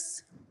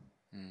Jesus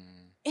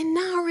and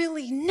not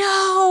really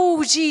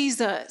know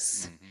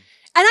Jesus.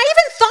 And I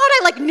even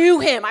thought I knew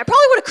him. I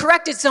probably would have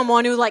corrected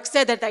someone who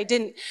said that I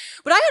didn't.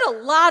 But I had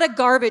a lot of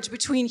garbage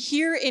between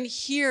here and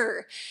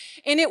here.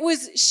 And it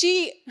was,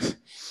 she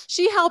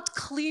helped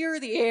clear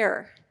the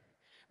air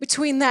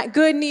between that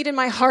good need in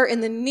my heart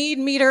and the need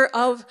meter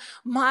of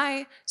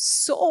my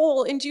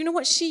soul. And do you know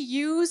what she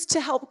used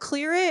to help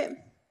clear it?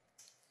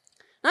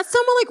 Not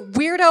some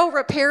weirdo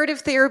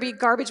reparative therapy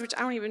garbage, which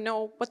I don't even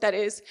know what that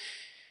is.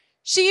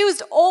 She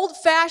used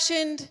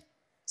old-fashioned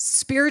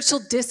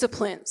spiritual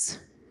disciplines,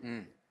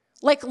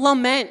 like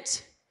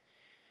lament.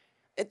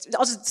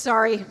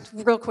 Sorry,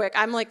 real quick.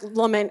 I'm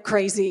lament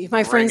crazy.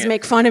 My friends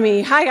make fun of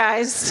me. Hi,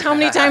 guys. How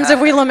many times have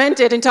we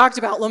lamented and talked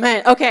about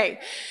lament? Okay.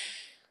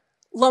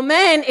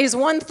 Lament is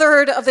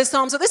 1/3 of this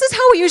psalm. So this is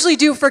how we usually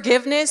do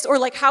forgiveness, or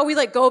how we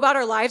go about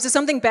our lives. If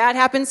something bad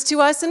happens to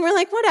us and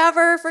we're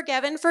whatever,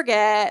 forgive and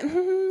forget.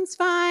 It's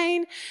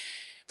fine.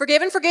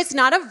 Forgive and forget's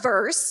not a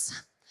verse,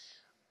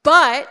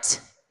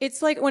 but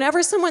it's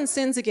whenever someone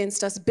sins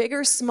against us, big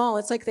or small,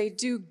 it's they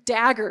do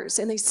daggers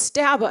and they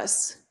stab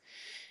us.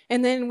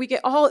 And then we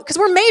get because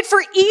we're made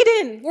for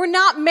Eden. We're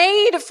not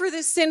made for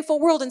this sinful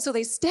world. And so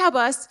they stab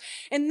us.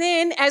 And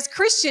then as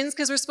Christians,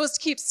 because we're supposed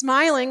to keep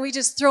smiling, we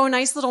just throw a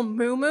nice little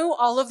moo-moo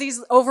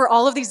over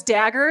all of these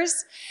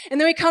daggers. And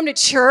then we come to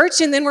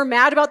church and then we're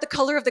mad about the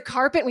color of the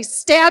carpet. And we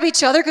stab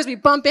each other because we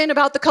bump in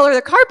about the color of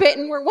the carpet.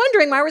 And we're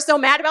wondering why we're so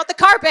mad about the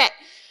carpet.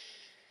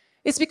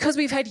 It's because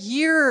we've had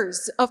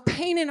years of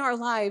pain in our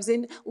lives.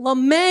 And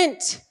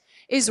lament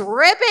is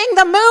ripping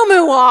the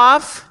moo-moo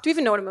off. Do you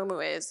even know what a moo-moo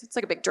is? It's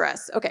a big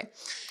dress. Okay.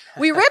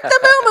 We rip the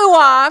moo-moo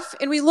off,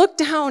 and we look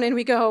down, and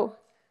we go,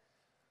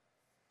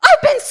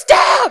 I've been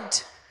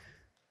stabbed!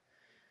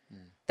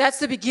 That's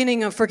the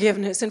beginning of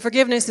forgiveness. And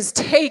forgiveness is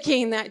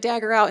taking that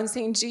dagger out and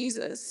saying,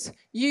 Jesus,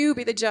 you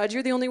be the judge.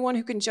 You're the only one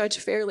who can judge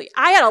fairly.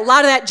 I had a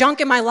lot of that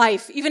junk in my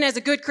life, even as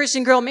a good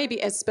Christian girl, maybe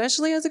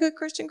especially as a good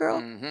Christian girl.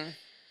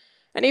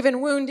 And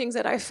even woundings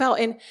that I felt.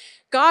 And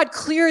God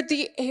cleared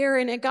the air,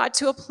 and it got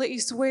to a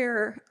place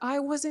where I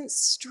wasn't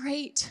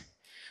straight.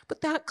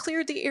 But that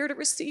cleared the air to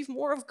receive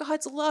more of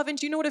God's love. And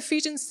do you know what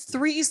Ephesians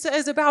 3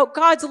 says about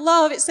God's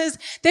love? It says,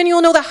 then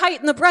you'll know the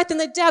height and the breadth and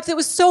the depth. It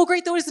was so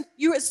great,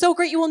 it's so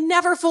great you will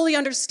never fully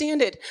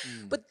understand it.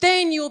 But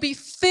then you will be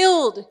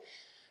filled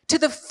to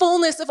the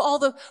fullness of all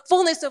the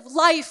fullness of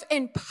life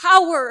and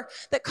power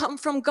that come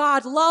from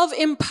God. Love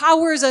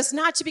empowers us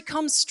not to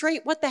become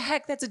straight. What the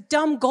heck? That's a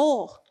dumb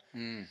goal.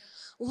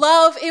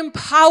 Love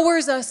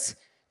empowers us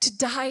to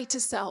die to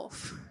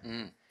self.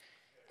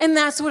 And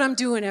that's what I'm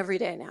doing every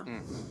day now.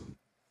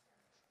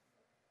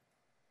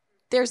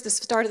 There's the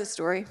start of the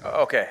story.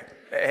 Okay.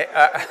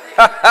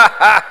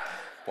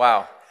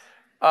 Wow.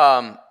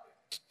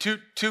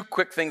 Two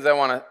quick things I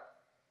want to.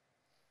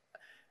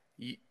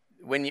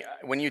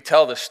 When you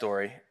tell this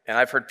story, and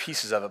I've heard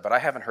pieces of it, but I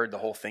haven't heard the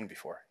whole thing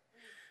before.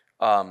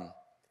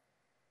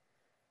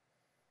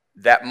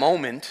 That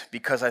moment,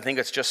 because I think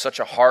it's just such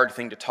a hard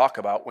thing to talk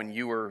about, when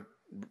you were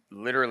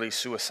literally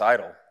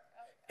suicidal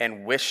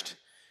and wished.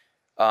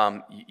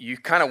 You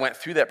kind of went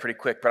through that pretty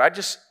quick, but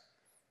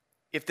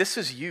if this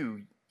is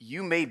you,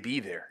 you may be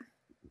there.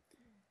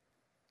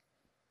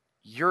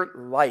 Your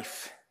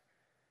life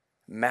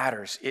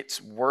matters.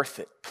 It's worth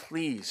it.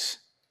 Please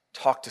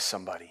talk to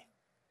somebody.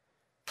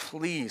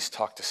 Please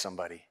talk to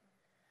somebody.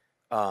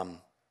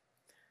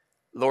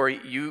 Lori,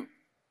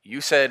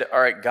 you said, all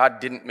right, God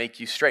didn't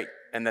make you straight,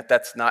 and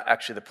that's not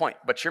actually the point.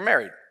 But you're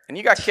married, and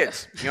you got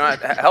kids. You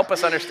want to help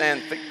us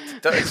understand,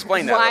 to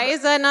explain that. Why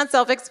is that not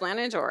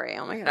self-explanatory?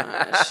 Oh my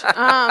gosh.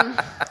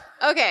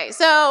 Okay,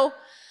 so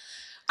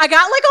I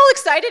got like all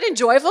excited and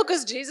joyful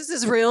because Jesus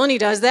is real and he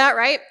does that,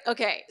 right?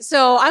 Okay,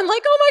 so I'm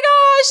like, oh my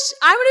gosh,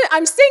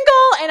 I'm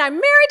single and I'm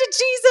married to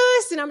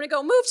Jesus and I'm gonna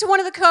go move to one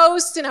of the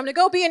coasts and I'm gonna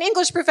go be an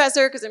English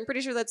professor because I'm pretty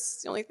sure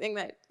that's the only thing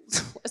that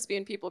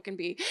lesbian people can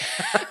be.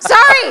 I'm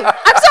sorry, I'm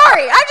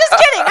just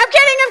kidding, I'm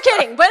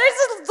kidding. But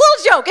it's a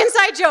little joke,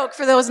 inside joke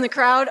for those in the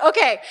crowd.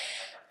 Okay.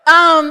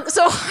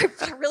 So I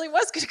really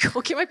was going to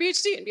go get my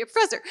PhD and be a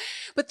professor.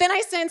 But then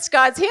I sensed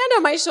God's hand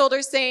on my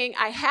shoulder saying,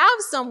 I have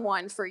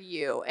someone for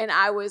you. And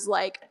I was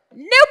like,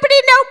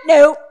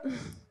 nope.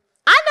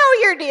 I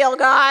know your deal,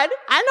 God.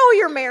 I know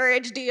your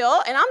marriage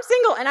deal. And I'm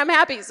single and I'm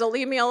happy, so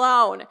leave me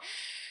alone.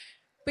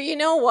 But you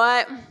know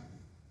what?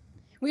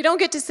 We don't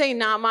get to say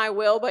not my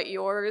will but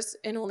yours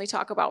and only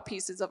talk about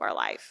pieces of our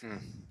life.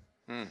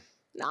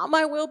 Not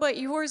my will but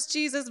yours,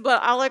 Jesus,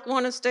 but I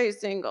want to stay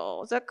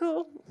single. Is that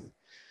cool?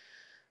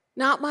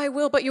 Not my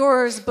will, but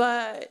yours,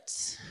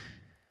 but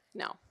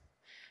no.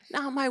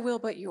 Not my will,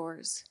 but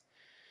yours.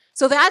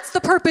 So that's the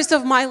purpose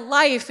of my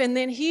life. And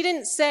then he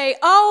didn't say,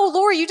 oh,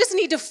 Lori, you just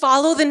need to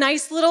follow the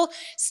nice little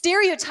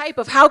stereotype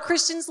of how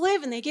Christians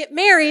live and they get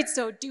married,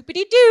 so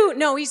doopity-doo.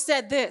 No, he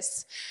said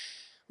this.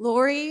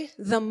 Lori,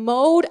 the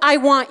mode I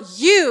want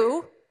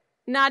you,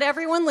 not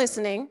everyone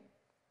listening,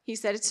 he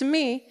said it to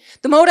me,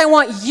 the mode I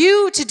want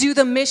you to do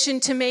the mission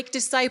to make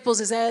disciples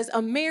is as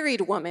a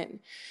married woman.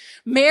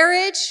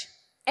 Marriage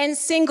and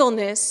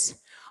singleness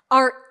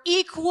are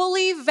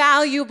equally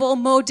valuable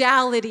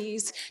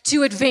modalities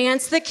to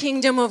advance the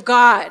kingdom of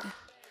God.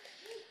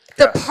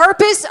 The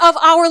purpose of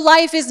our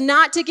life is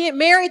not to get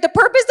married. The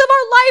purpose of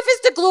our life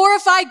is to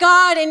glorify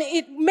God and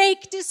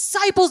make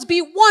disciples, be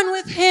one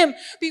with him,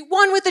 be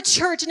one with the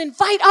church, and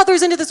invite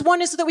others into this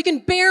oneness so that we can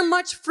bear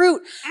much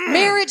fruit.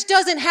 Marriage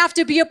doesn't have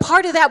to be a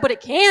part of that, but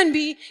it can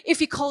be if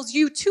he calls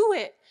you to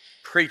it.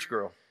 Preach,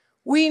 girl.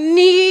 We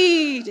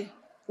need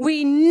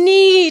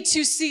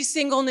to see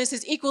singleness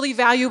as equally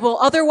valuable.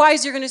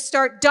 Otherwise, you're going to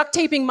start duct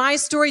taping my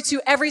story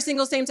to every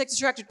single same-sex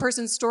attracted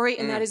person's story,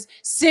 and that is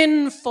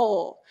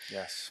sinful.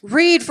 Yes.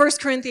 Read 1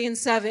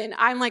 Corinthians 7.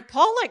 I'm like,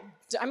 Paul, I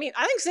think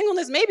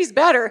singleness maybe is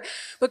better.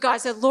 But God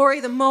said, Lori,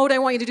 the mode I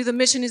want you to do the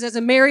mission is as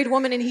a married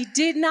woman, and he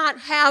did not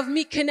have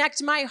me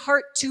connect my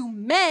heart to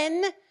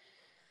men.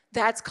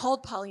 That's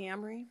called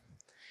polyamory.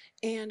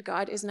 And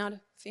God is not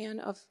a fan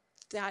of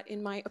that,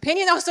 in my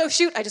opinion. Also,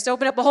 I just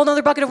opened up a whole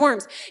other bucket of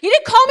worms. He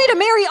didn't call me to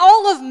marry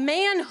all of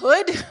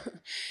manhood.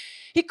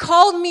 He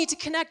called me to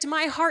connect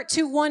my heart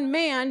to one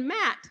man,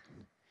 Matt.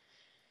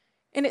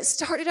 And it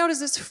started out as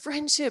this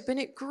friendship, and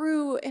it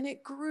grew, and it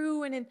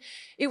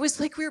was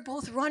like we were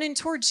both running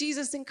toward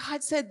Jesus, and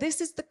God said, this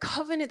is the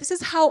covenant. This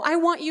is how I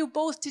want you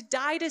both to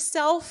die to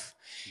self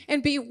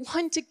and be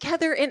one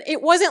together. And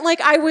it wasn't like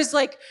I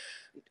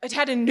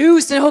had a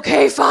noose and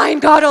okay, fine,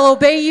 God, I'll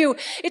obey you.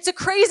 It's a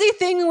crazy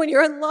thing when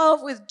you're in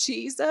love with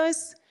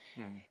Jesus.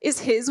 Is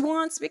his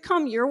wants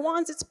become your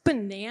wants? It's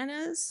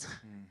bananas.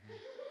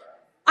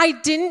 I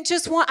didn't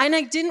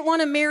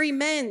want to marry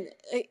men.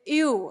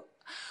 Ew.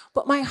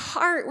 But my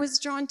heart was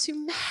drawn to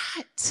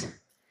Matt.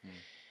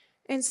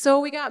 And so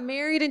we got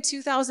married in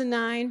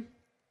 2009.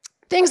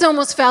 Things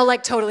almost fell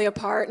totally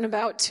apart in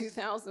about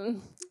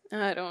 2000,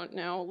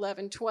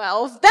 11,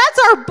 12. That's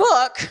our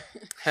book.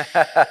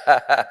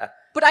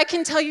 But I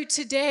can tell you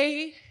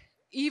today,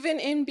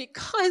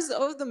 because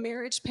of the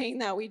marriage pain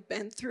that we'd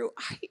been through,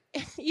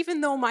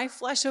 even though my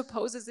flesh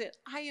opposes it,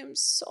 I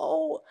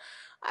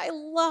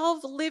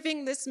love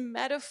living this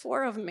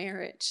metaphor of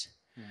marriage.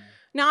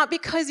 Not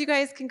because you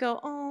guys can go,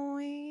 oh,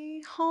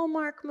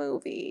 Hallmark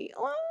movie.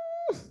 Oh.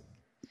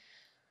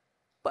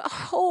 But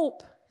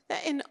hope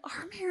that in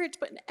our marriage,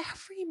 but in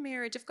every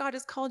marriage, if God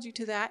has called you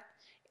to that,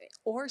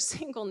 or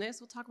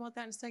singleness, we'll talk about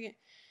that in a second,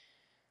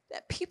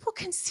 that people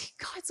can see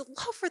God's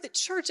love for the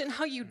church and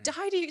how you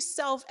die to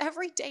yourself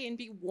every day and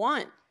be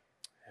one.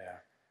 Yeah.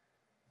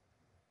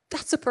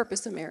 That's the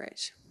purpose of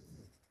marriage.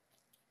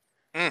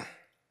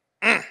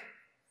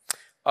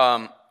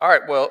 All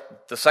right, well,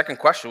 the second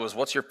question was,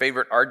 what's your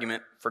favorite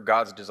argument for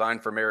God's design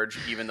for marriage,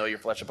 even though your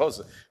flesh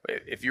opposes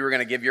it? If you were going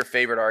to give your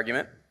favorite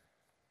argument,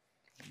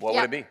 what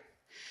would it be?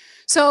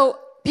 So,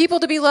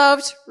 People to Be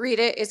Loved, read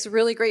it. It's a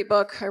really great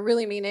book. I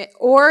really mean it.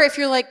 Or if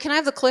you're like, can I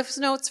have the Cliff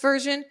Notes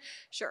version?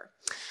 Sure.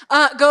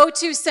 Go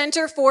to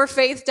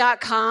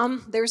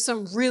centerforfaith.com. There's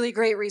some really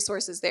great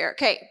resources there.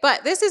 Okay,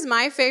 but this is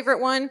my favorite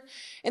one.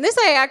 And this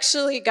I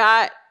actually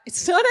got.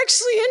 It's not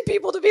actually in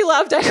People to Be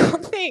Loved, I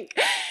don't think.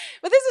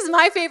 But this is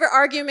my favorite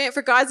argument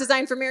for God's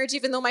design for marriage,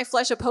 even though my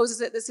flesh opposes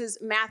it. This is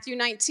Matthew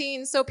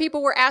 19. So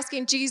people were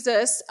asking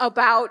Jesus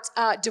about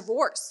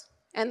divorce.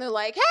 And they're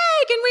like,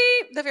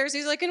 hey, the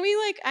Pharisees are like,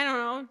 I don't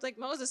know, like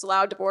Moses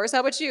allowed divorce. How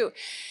about you?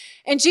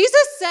 And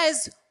Jesus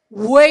says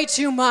way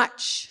too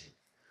much.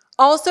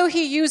 Also,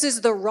 he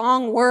uses the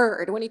wrong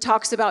word when he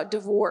talks about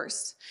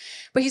divorce.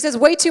 But he says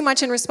way too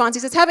much in response. He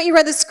says, haven't you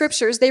read the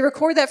scriptures? They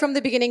record that from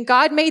the beginning.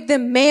 God made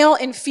them male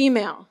and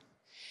female.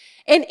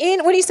 And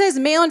when he says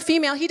male and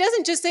female, he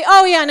doesn't just say,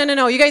 oh yeah,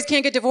 no, you guys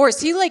can't get divorced.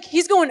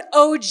 He's going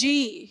OG.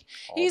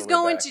 He's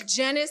going to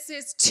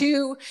Genesis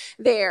 2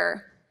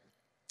 there.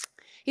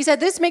 He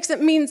said,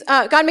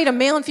 God made a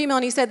male and female,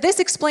 and he said, this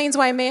explains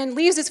why a man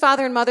leaves his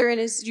father and mother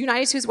and is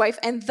united to his wife,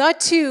 and the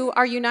two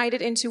are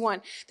united into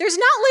one. There's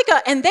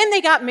not and then they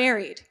got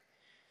married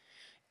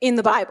in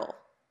the Bible,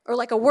 or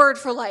like a word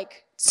for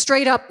like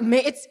straight up,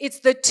 it's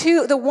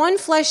the one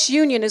flesh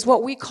union is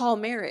what we call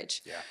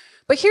marriage. Yeah.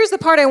 But here's the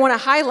part I want to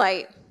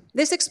highlight.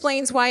 This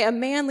explains why a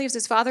man leaves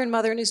his father and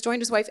mother and is joined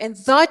to his wife, and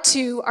the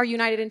two are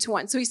united into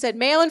one. So he said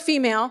male and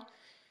female,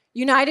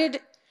 united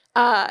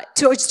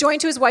it's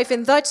joined to his wife,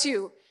 and the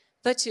two.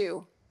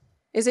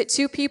 Is it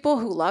two people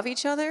who love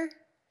each other?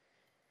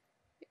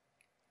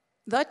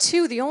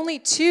 The only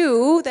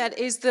two that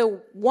is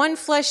the one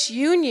flesh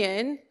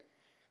union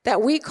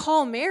that we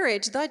call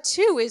marriage, the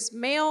two is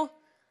male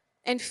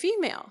and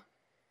female.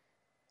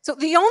 So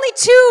the only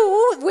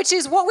two, which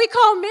is what we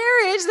call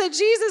marriage, that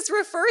Jesus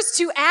refers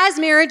to as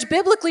marriage,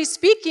 biblically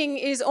speaking,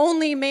 is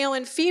only male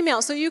and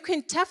female. So you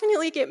can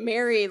definitely get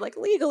married, like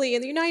legally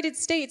in the United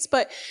States,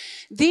 but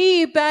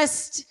the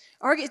best,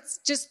 it's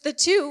just the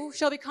two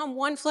shall become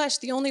one flesh.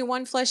 The only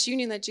one flesh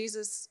union that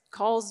Jesus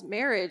calls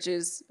marriage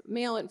is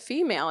male and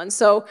female. And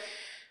so...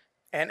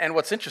 And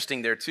what's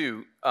interesting there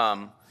too,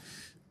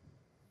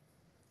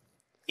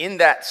 in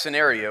that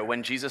scenario,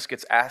 when Jesus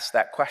gets asked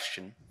that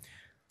question,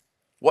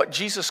 what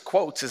Jesus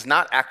quotes is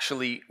not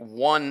actually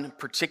one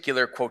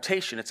particular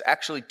quotation. It's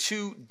actually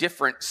two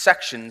different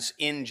sections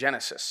in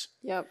Genesis.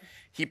 Yep.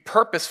 He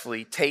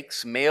purposefully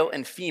takes male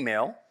and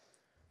female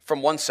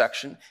from one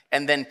section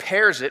and then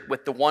pairs it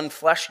with the one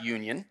flesh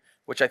union,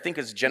 which I think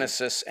is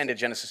Genesis, end of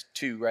Genesis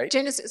 2, right?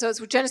 So it's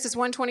Genesis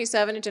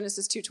 1:27 and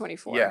Genesis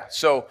 2:24. Yeah,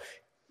 so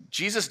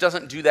Jesus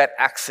doesn't do that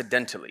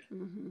accidentally.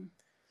 Mm-hmm.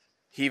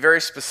 He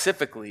very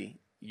specifically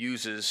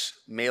uses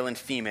male and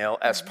female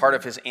as part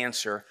of his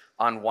answer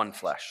on one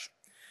flesh.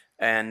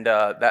 And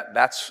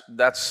that's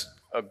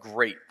a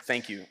great,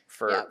 thank you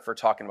for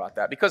talking about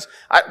that. Because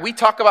we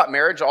talk about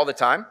marriage all the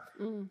time.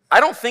 Mm.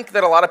 I don't think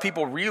that a lot of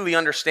people really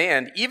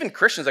understand, even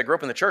Christians that grew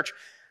up in the church,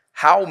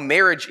 how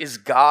marriage is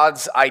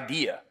God's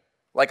idea.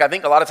 Like, I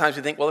think a lot of times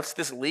we think, well, it's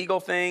this legal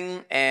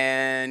thing,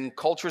 and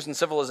cultures and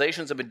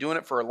civilizations have been doing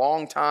it for a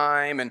long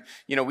time, and,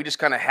 we just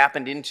kind of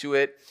happened into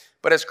it.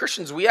 But as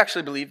Christians, we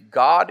actually believe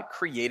God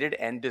created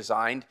and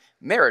designed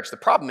marriage. The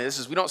problem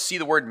is we don't see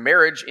the word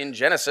marriage in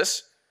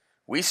Genesis.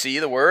 We see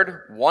the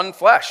word one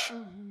flesh.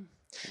 Mm-hmm.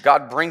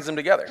 God brings them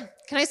together.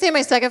 Can I say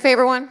my second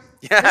favorite one?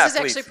 Yeah, this is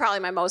please. Actually probably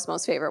my most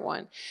favorite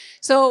one.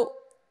 So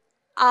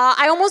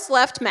I almost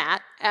left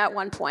Matt at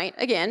one point.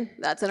 Again,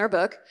 that's in our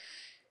book.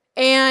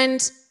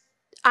 And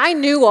I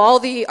knew all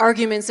the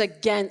arguments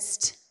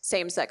against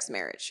same-sex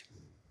marriage.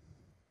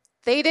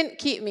 They didn't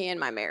keep me in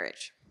my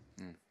marriage.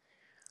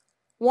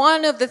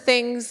 One of the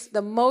things,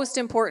 the most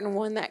important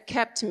one that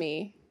kept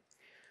me,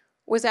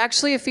 was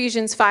actually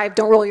Ephesians 5.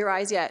 Don't roll your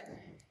eyes yet.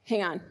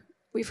 Hang on.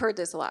 We've heard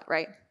this a lot,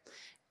 right?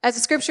 As the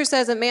scripture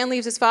says, a man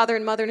leaves his father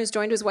and mother and is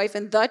joined to his wife,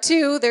 and the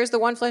two, there's the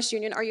one flesh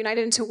union, are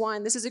united into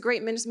one. This is a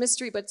great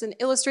mystery, but it's an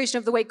illustration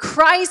of the way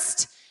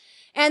Christ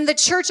and the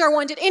church are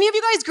one. Did any of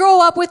you guys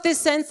grow up with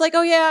this sense, like,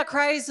 oh yeah,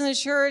 Christ and the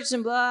church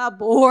and blah,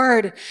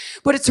 bored.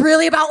 But it's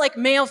really about like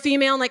male,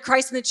 female, and like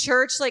Christ and the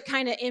church, like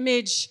kind of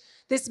image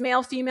this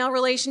male-female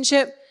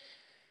relationship?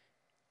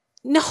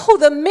 No,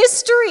 the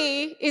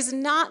mystery is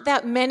not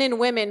that men and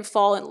women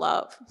fall in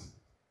love.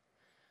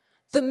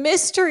 The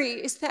mystery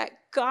is that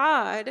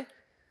God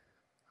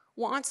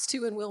wants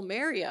to and will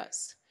marry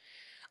us.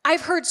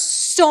 I've heard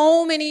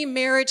so many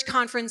marriage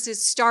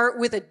conferences start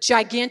with a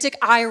gigantic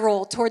eye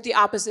roll toward the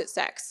opposite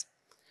sex.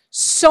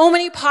 So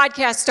many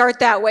podcasts start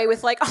that way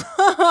with like,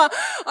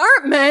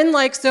 aren't men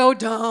like so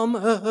dumb?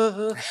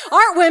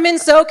 Aren't women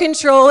so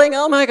controlling?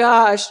 Oh my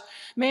gosh,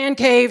 man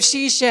cave,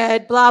 she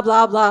shed, blah,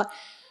 blah, blah.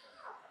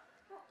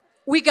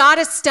 we got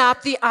to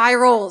stop the eye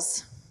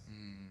rolls.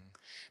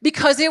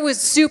 Because it was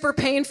super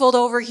painful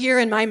over here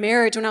in my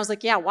marriage when I was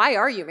like, yeah, why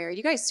are you married?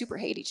 You guys super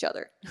hate each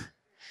other.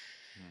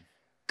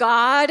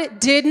 God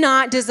did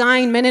not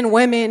design men and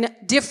women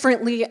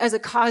differently as a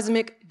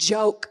cosmic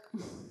joke.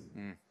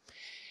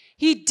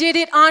 He did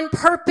it on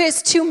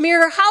purpose to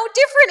mirror how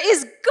different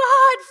is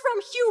God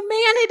from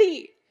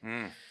humanity.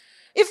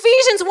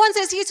 Ephesians 1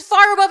 says he's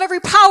far above every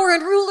power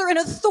and ruler and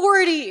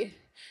authority.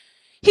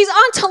 He's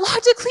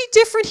ontologically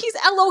different. He's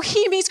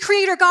Elohim. He's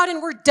creator God,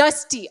 and we're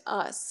dusty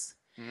us.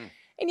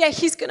 And yet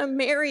he's going to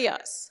marry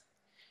us.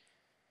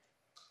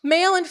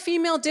 Male and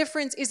female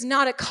difference is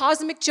not a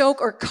cosmic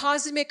joke or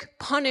cosmic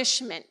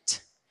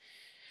punishment.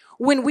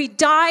 When we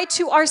die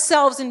to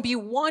ourselves and be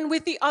one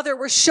with the other,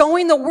 we're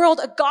showing the world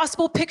a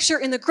gospel picture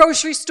in the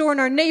grocery store, in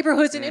our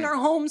neighborhoods, and in our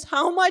homes,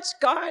 how much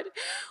God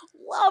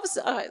loves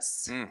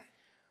us.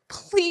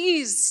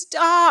 Please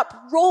stop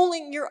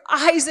rolling your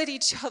eyes at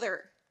each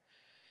other.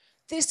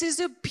 This is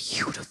a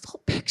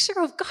beautiful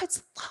picture of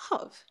God's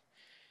love.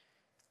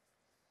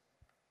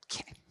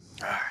 Okay.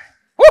 All right.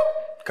 Woo!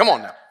 Come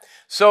on now.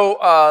 So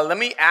let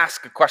me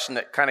ask a question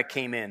that kind of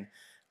came in.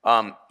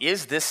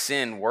 Is this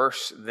sin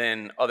worse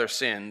than other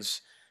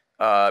sins?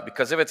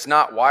 Because if it's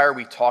not, why are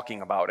we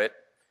talking about it?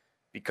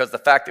 Because the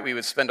fact that we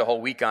would spend a whole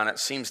week on it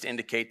seems to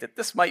indicate that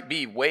this might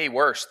be way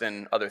worse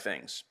than other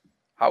things.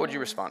 How would you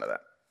respond to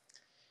that?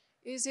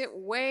 Is it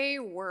way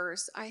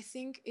worse? I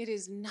think it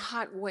is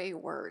not way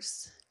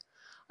worse.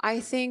 I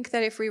think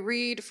that if we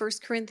read 1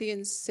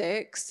 Corinthians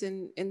 6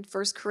 and in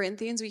 1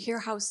 Corinthians, we hear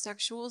how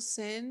sexual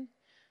sin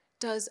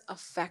does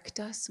affect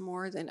us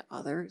more than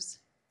others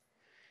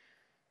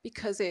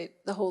because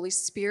the Holy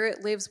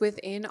Spirit lives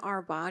within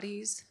our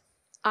bodies.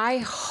 I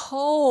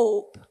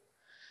hope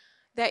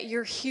that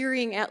you're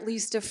hearing at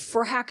least a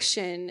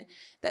fraction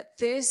that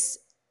there's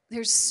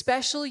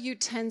special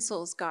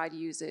utensils God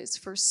uses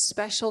for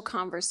special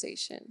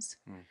conversations.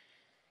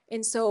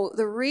 And so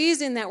the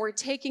reason that we're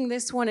taking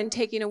this one and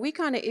taking a week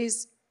on it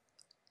is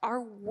our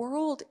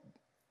world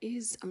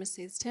is, I'm going to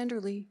say this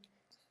tenderly,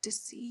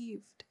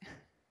 deceived.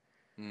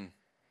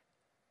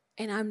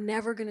 And I'm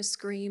never going to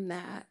scream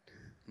that.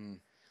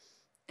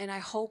 And I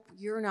hope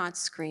you're not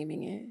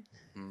screaming it.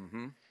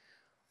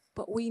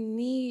 But we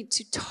need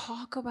to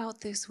talk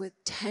about this with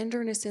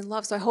tenderness and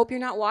love. So I hope you're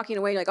not walking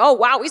away like, oh,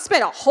 wow, we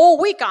spent a whole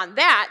week on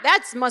that.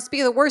 That must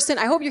be the worst sin.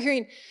 I hope you're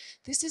hearing,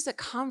 this is a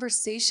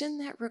conversation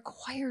that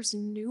requires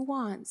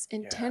nuance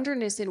and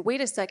tenderness. And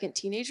wait a second,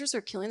 teenagers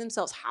are killing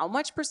themselves. How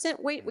much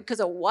percent weight? Because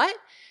of what?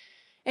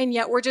 And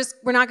yet we're just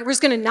going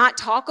to not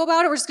talk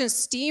about it. We're just going to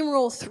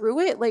steamroll through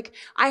it. Like,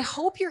 I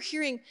hope you're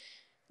hearing,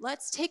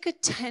 let's take a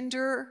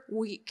tender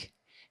week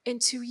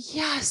into,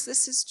 yes,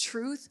 this is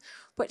truth,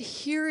 but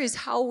here is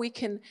how we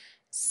can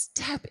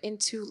step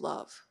into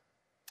love.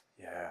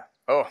 Yeah.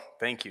 Oh,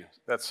 thank you.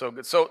 That's so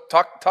good. So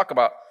talk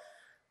about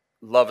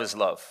love is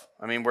love.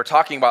 I mean, we're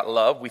talking about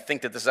love. We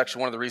think that this is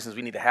actually one of the reasons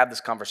we need to have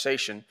this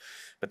conversation,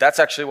 but that's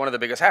actually one of the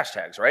biggest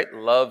hashtags, right?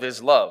 Love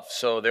is love.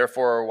 So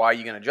therefore, why are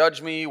you going to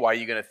judge me? Why are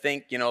you going to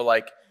think,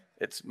 like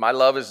it's my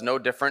love is no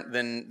different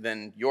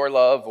than your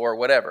love or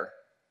whatever?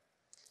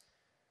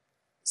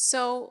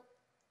 So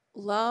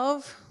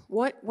love,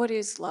 what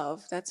is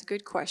love? That's a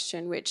good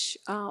question, which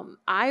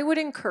I would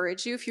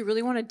encourage you, if you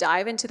really want to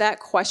dive into that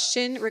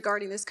question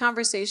regarding this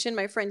conversation,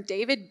 my friend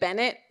David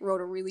Bennett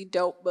wrote a really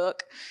dope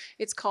book.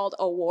 It's called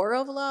A War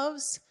of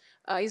Loves.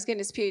 He's getting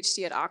his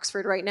PhD at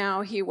Oxford right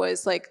now. He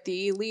was like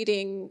the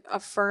leading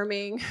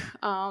affirming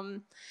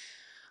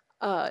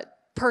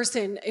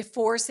person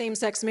for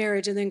same-sex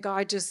marriage, and then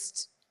God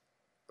just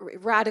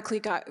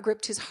radically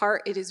gripped his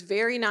heart. It is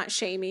very not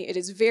shamey. It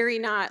is very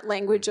not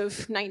language of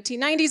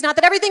 1990s. Not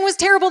that everything was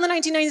terrible in the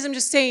 1990s. I'm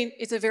just saying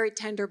it's a very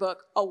tender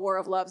book, A War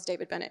of Loves,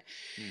 David Bennett.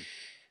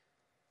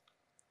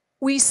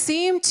 We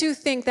seem to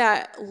think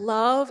that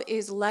love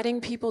is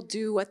letting people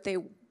do what they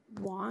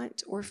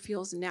want or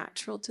feels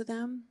natural to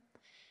them.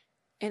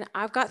 And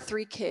I've got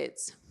 3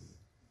 kids.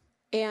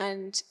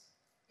 And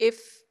if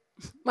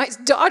my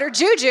daughter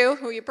Juju,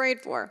 who you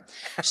prayed for,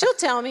 she'll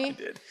tell me,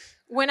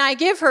 when I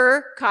give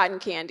her cotton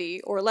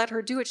candy or let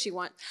her do what she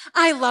wants,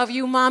 I love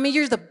you, mommy,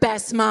 you're the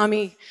best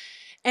mommy.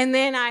 And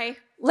then I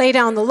lay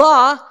down the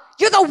law,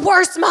 you're the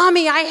worst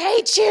mommy, I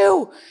hate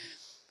you.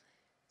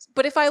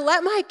 But if I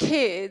let my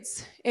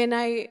kids and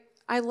I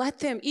let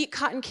them eat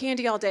cotton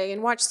candy all day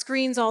and watch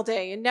screens all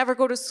day and never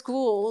go to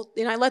school,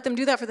 and I let them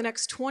do that for the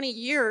next 20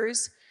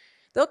 years,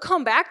 they'll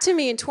come back to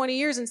me in 20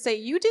 years and say,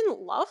 you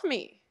didn't love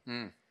me.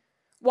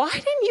 Why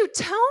didn't you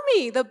tell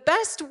me the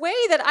best way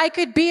that I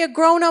could be a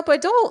grown-up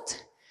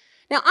adult?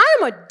 Now,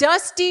 I'm a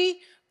dusty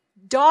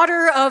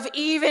daughter of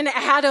Eve and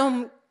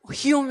Adam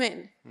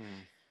human.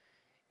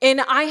 And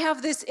I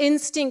have this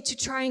instinct to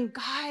try and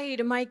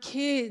guide my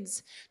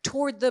kids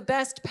toward the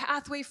best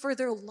pathway for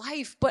their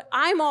life. But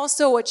I'm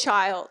also a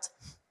child,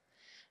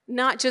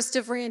 not just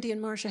of Randy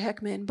and Marcia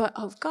Heckman, but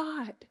of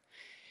God.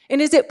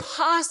 And is it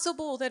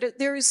possible that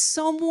there is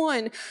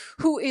someone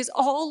who is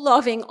all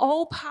loving,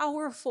 all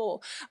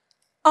powerful,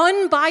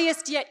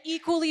 unbiased yet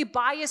equally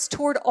biased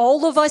toward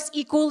all of us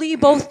equally,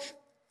 both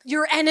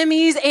your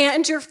enemies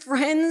and your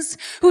friends,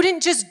 who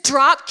didn't just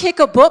drop kick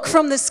a book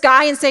from the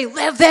sky and say,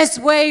 live this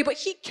way, but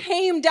he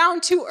came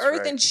down to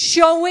earth and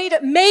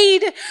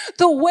made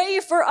the way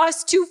for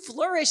us to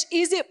flourish.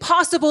 Is it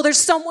possible there's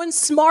someone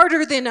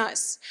smarter than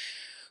us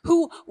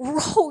who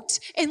wrote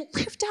and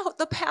lived out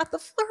the path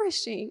of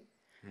flourishing?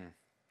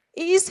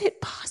 Is it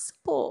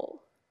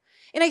possible?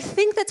 And I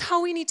think that's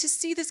how we need to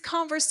see this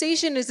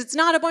conversation, is it's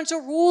not a bunch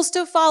of rules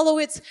to follow.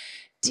 It's,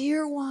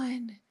 dear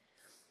one,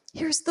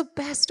 here's the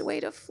best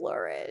way to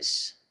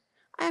flourish.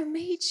 I've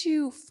made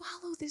you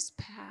follow this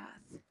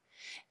path.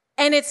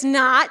 And it's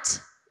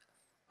not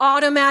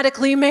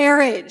automatically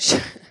marriage.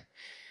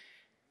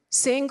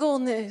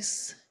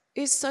 Singleness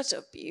is such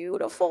a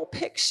beautiful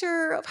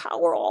picture of how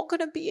we're all going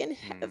to be in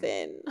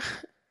heaven.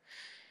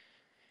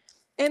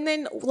 And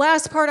then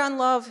last part on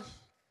love.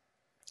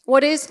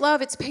 What is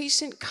love? It's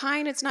patient,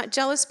 kind. It's not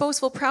jealous,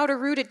 boastful, proud, or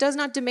rude. It does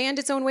not demand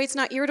its own way. It's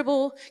not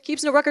irritable.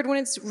 Keeps no record when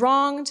it's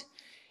wronged.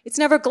 It's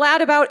never glad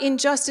about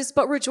injustice,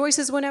 but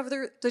rejoices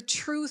whenever the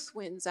truth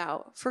wins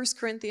out. 1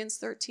 Corinthians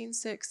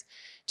 13:6.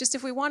 Just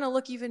if we want to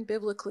look even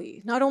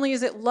biblically, not only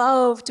is it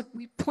love to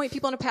point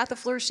people on a path of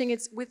flourishing,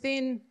 it's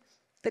within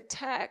the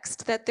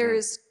text that there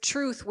is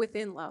truth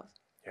within love.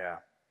 Yeah.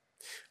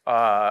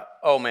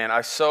 Oh man,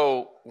 I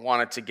so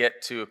wanted to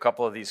get to a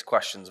couple of these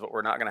questions, but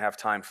we're not going to have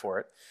time for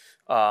it.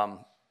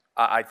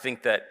 I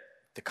think that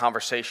the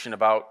conversation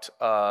about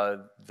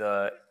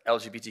the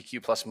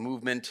LGBTQ plus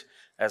movement,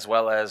 as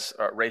well as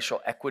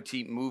racial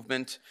equity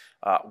movement,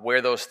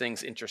 where those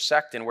things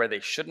intersect and where they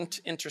shouldn't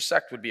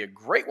intersect would be a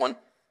great one.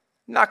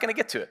 Not going to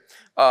get to it.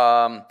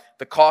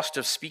 The cost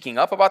of speaking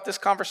up about this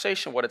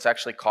conversation, what it's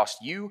actually cost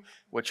you,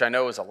 which I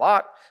know is a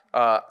lot,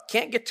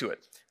 can't get to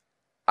it.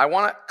 I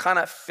want to kind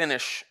of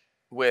finish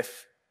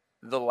with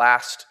the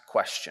last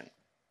question.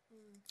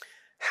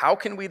 How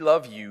can we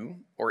love you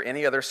or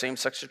any other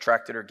same-sex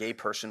attracted or gay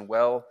person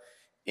well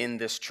in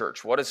this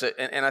church? What is it?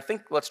 And I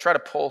think let's try to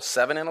pull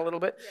 7 in a little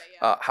bit.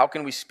 How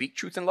can we speak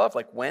truth in love?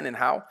 Like when and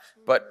how?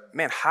 But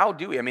man, how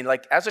do we? I mean,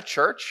 like as a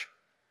church,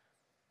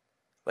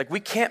 like we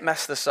can't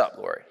mess this up,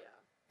 Lori.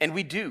 And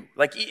we do.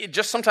 Like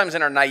just sometimes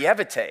in our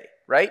naivete,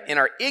 right? In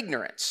our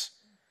ignorance.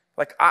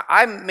 Like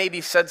I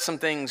maybe said some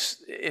things,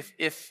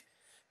 if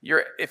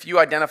you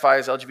identify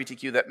as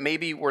LGBTQ, that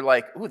maybe we're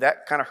like, ooh,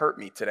 that kind of hurt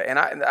me today. And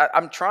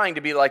I'm trying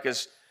to be like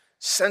as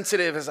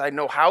sensitive as I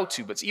know how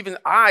to, but even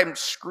I'm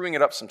screwing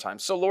it up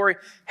sometimes. So Lori,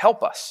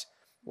 help us.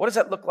 What does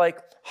that look like?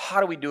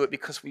 How do we do it?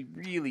 Because we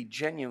really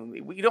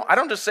genuinely, I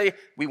don't just say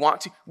we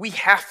want to, we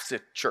have to,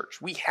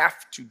 church. We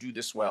have to do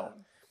this well.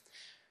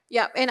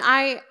 Yeah, and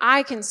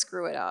I can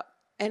screw it up.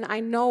 And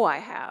I know I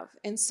have.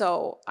 And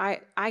so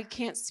I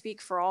can't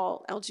speak for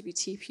all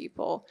LGBT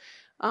people.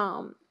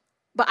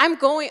 But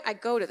I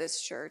go to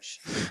this church.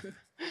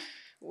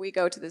 We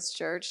go to this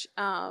church.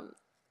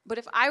 But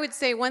if I would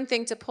say one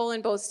thing to pull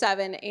in both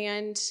 7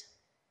 and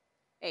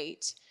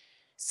 8,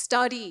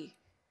 study.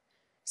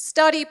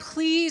 Study,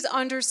 please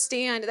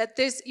understand that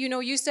this,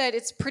 you said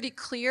it's pretty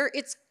clear.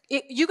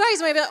 You guys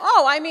might be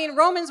like,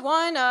 Romans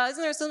 1,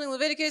 isn't there something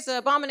Leviticus,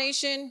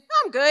 abomination?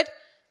 I'm good.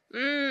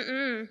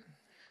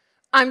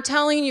 I'm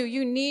telling you,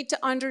 you need to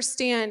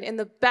understand, and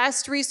the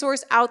best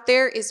resource out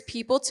there is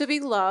People to Be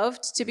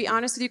Loved, to be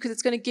honest with you, because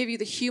it's going to give you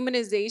the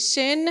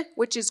humanization,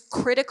 which is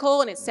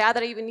critical, and it's sad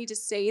that I even need to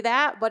say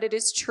that, but it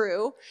is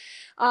true.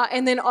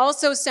 And then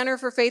also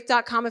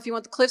centerforfaith.com if you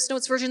want the Cliffs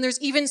Notes version.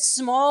 There's even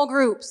small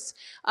groups,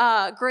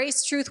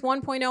 Grace Truth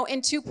 1.0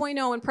 and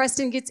 2.0, and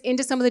Preston gets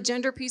into some of the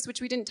gender piece,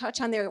 which we didn't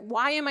touch on there.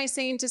 Why am I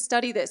saying to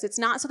study this? It's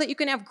not so that you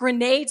can have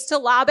grenades to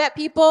lob at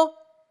people.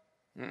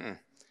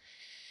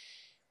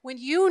 When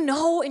you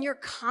know and you're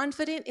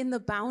confident in the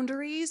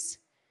boundaries,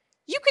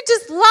 you could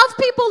just love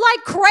people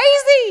like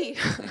crazy.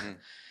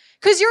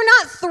 Because you're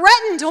not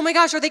threatened. Oh my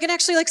gosh, are they going to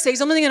actually say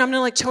something and I'm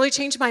going to totally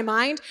change my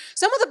mind?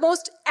 Some of the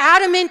most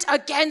adamant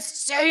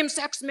against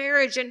same-sex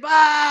marriage and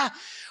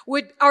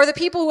are the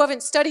people who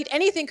haven't studied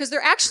anything because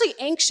they're actually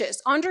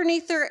anxious.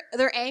 Underneath their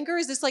anger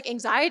is this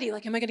anxiety, am I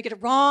going to get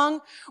it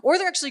wrong? Or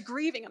they're actually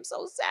grieving. I'm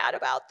so sad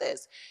about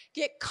this.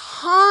 Get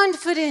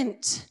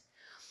confident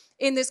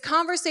in this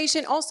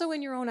conversation, also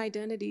in your own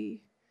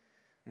identity,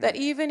 that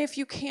even if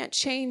you can't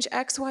change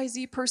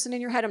XYZ person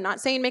in your head, I'm not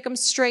saying make them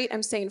straight,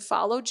 I'm saying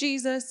follow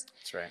Jesus.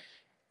 That's right.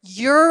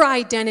 Your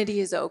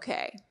identity is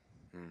okay.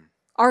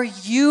 Are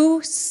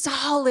you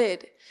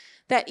solid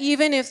that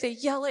even if they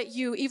yell at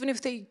you, even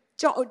if they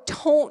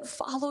don't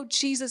follow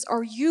Jesus,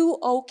 are you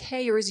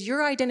okay? Or is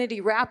your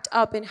identity wrapped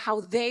up in how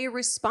they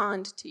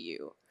respond to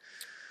you?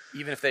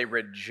 Even if they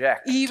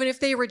reject. Even if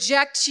they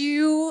reject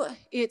you,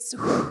 it's...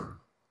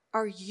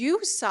 Are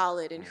you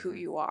solid in who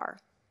you are?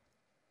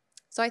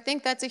 So I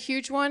think that's a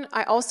huge one.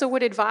 I also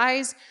would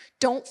advise,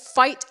 don't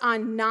fight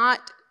on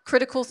not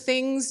critical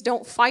things.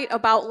 Don't fight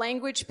about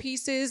language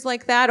pieces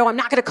like that. Oh, I'm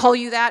not going to call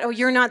you that. Oh,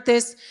 you're not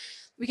this.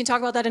 We can talk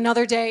about that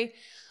another day.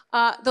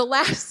 The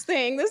last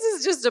thing, this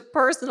is just a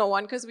personal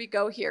one because we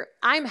go here.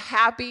 I'm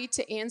happy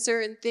to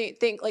answer and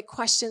think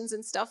questions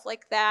and stuff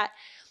like that.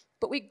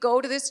 but we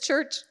go to this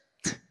church,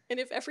 and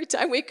if every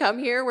time we come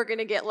here, we're going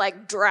to get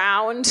like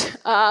drowned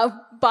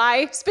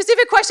by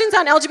specific questions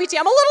on LGBT,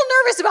 I'm a little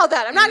nervous about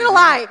that. I'm not going to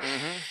lie.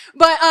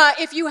 But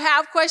if you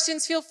have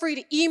questions, feel free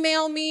to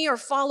email me or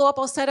follow up.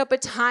 I'll set up a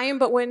time.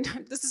 But when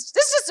this is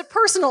just a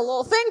personal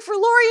little thing for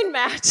Lori and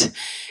Matt,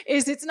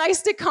 is it's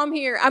nice to come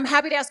here. I'm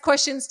happy to ask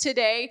questions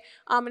today.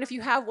 And if you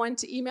have one,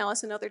 to email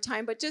us another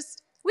time. But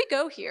just we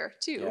go here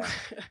too. Yeah.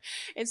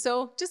 And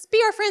so just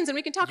be our friends and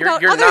we can talk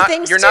about other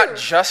things too. You're not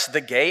just the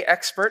gay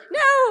expert.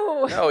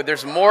 No,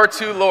 there's more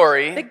to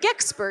Lori. The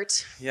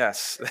Gexpert.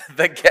 Yes,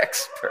 the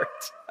Gexpert.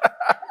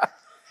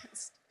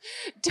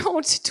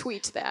 Don't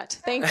tweet that.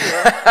 Thank you.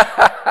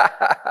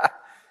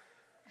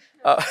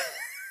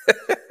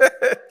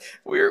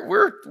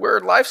 We're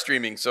live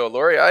streaming, so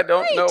Lori, I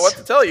don't know what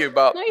to tell you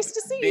about. Nice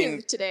to see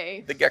you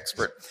today. The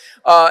Gexpert.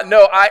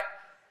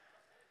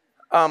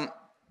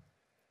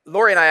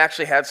 Lori and I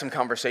actually had some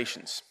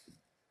conversations,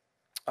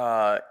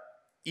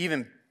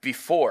 even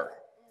before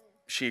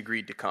she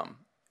agreed to come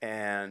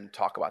and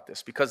talk about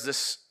this, because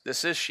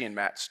this is she and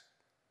Matt's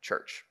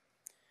church.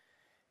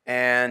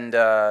 And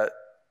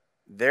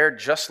they're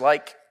just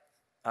like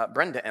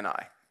Brenda and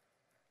I.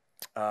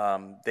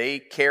 They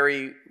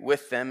carry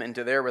with them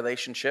into their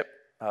relationship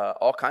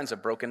all kinds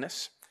of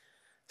brokenness.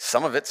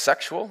 Some of it's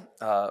sexual.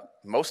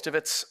 Most of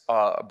it's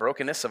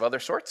brokenness of other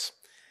sorts.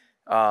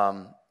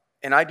 And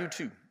I do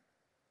too.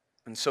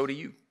 And so do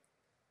you.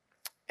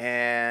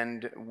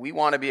 And we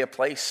want to be a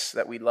place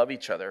that we love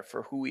each other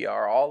for who we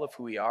are, all of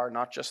who we are,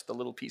 not just the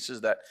little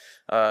pieces that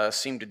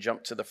seem to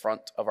jump to the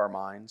front of our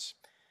minds.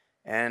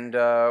 And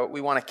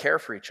we want to care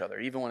for each other,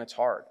 even when it's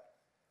hard.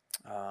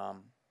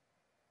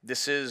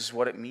 This is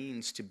what it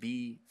means to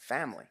be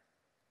family.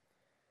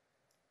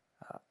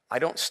 I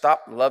don't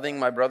stop loving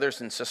my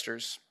brothers and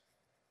sisters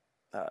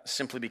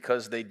simply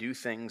because they do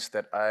things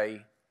that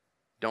I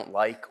don't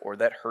like or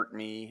that hurt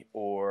me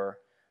or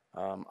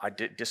I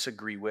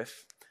disagree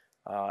with.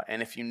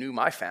 And if you knew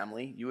my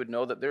family, you would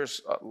know that there's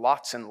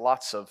lots and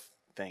lots of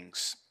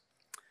things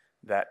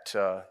that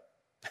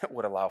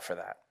would allow for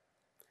that.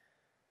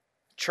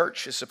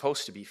 Church is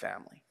supposed to be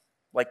family,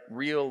 like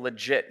real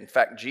legit. In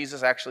fact,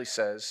 Jesus actually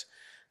says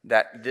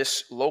that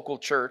this local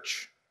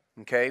church,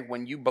 okay,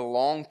 when you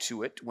belong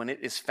to it, when it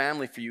is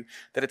family for you,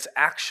 that it's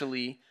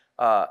actually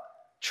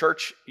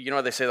church. You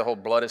know, they say the whole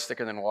blood is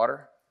thicker than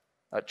water.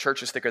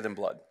 Church is thicker than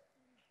blood.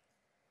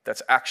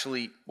 That's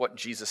actually what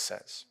Jesus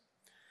says.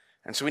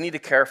 And so we need to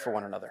care for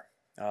one another.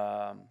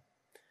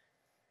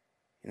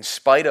 In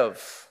spite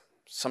of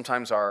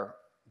sometimes our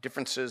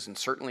differences and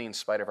certainly in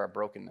spite of our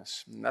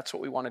brokenness. And that's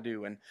what we want to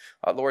do. And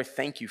Lori,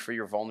 thank you for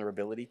your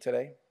vulnerability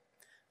today.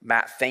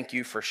 Matt, thank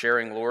you for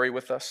sharing Lori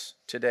with us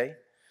today.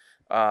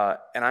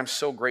 And I'm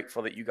so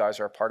grateful that you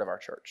guys are a part of our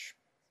church.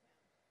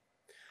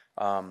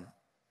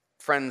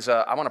 Friends,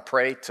 I want to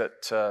pray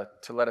to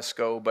let us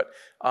go, but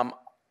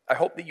I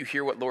hope that you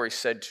hear what Lori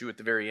said too at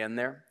the very end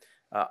there.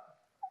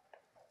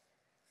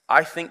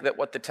 I think that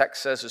what the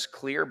text says is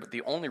clear, but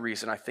the only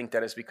reason I think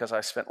that is because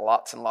I spent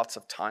lots and lots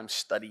of time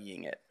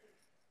studying it.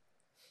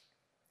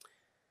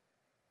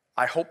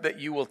 I hope that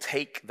you will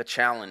take the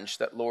challenge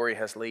that Lori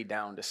has laid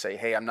down to say,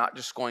 hey, I'm not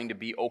just going to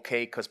be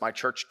okay because my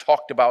church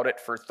talked about it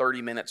for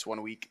 30 minutes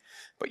one week,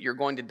 but you're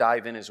going to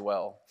dive in as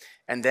well.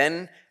 And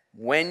then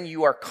when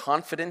you are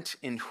confident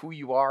in who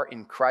you are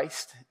in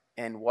Christ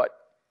and what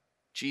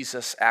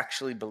Jesus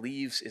actually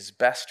believes is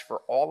best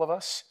for all of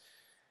us,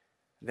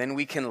 then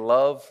we can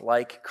love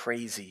like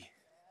crazy,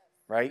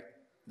 right?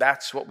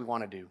 That's what we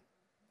want to do.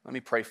 Let me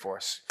pray for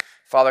us.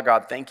 Father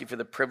God, thank you for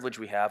the privilege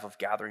we have of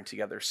gathering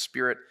together.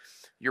 Spirit,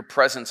 your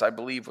presence, I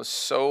believe, was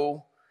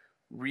so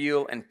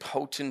real and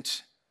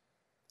potent,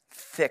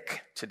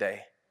 thick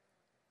today.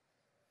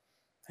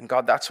 And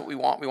God, that's what we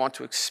want. We want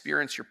to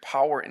experience your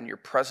power and your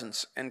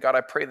presence. And God,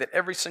 I pray that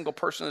every single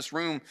person in this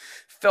room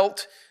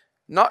felt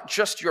not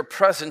just your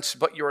presence,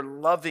 but your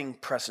loving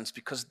presence,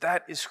 because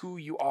that is who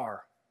you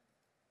are.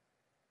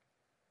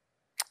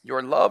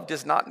 Your love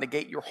does not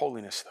negate your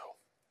holiness, though.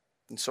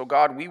 And so,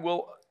 God, we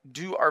will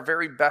do our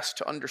very best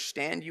to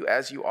understand you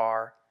as you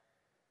are,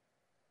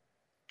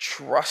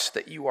 trust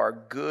that you are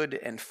good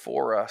and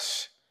for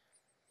us,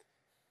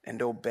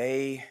 and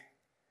obey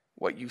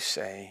what you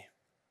say,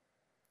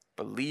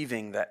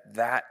 believing that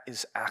that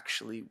is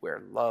actually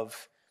where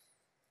love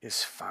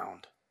is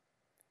found.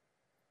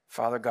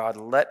 Father God,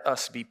 let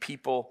us be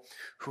people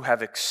who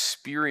have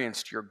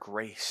experienced your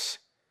grace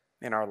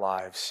in our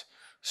lives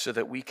so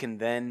that we can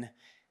then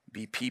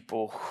be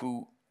people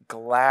who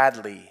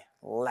gladly,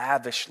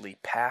 lavishly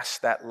pass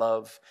that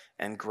love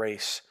and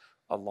grace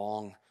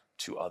along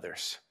to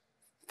others.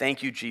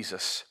 Thank you,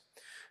 Jesus,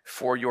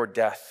 for your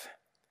death,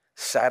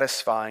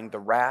 satisfying the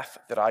wrath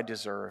that I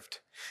deserved,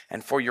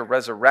 and for your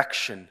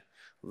resurrection,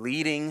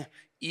 leading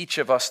each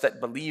of us that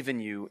believe in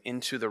you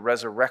into the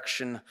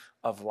resurrection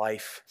of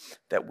life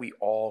that we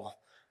all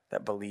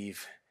that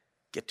believe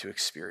get to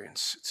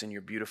experience. It's in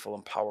your beautiful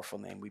and powerful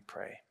name we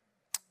pray.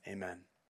 Amen.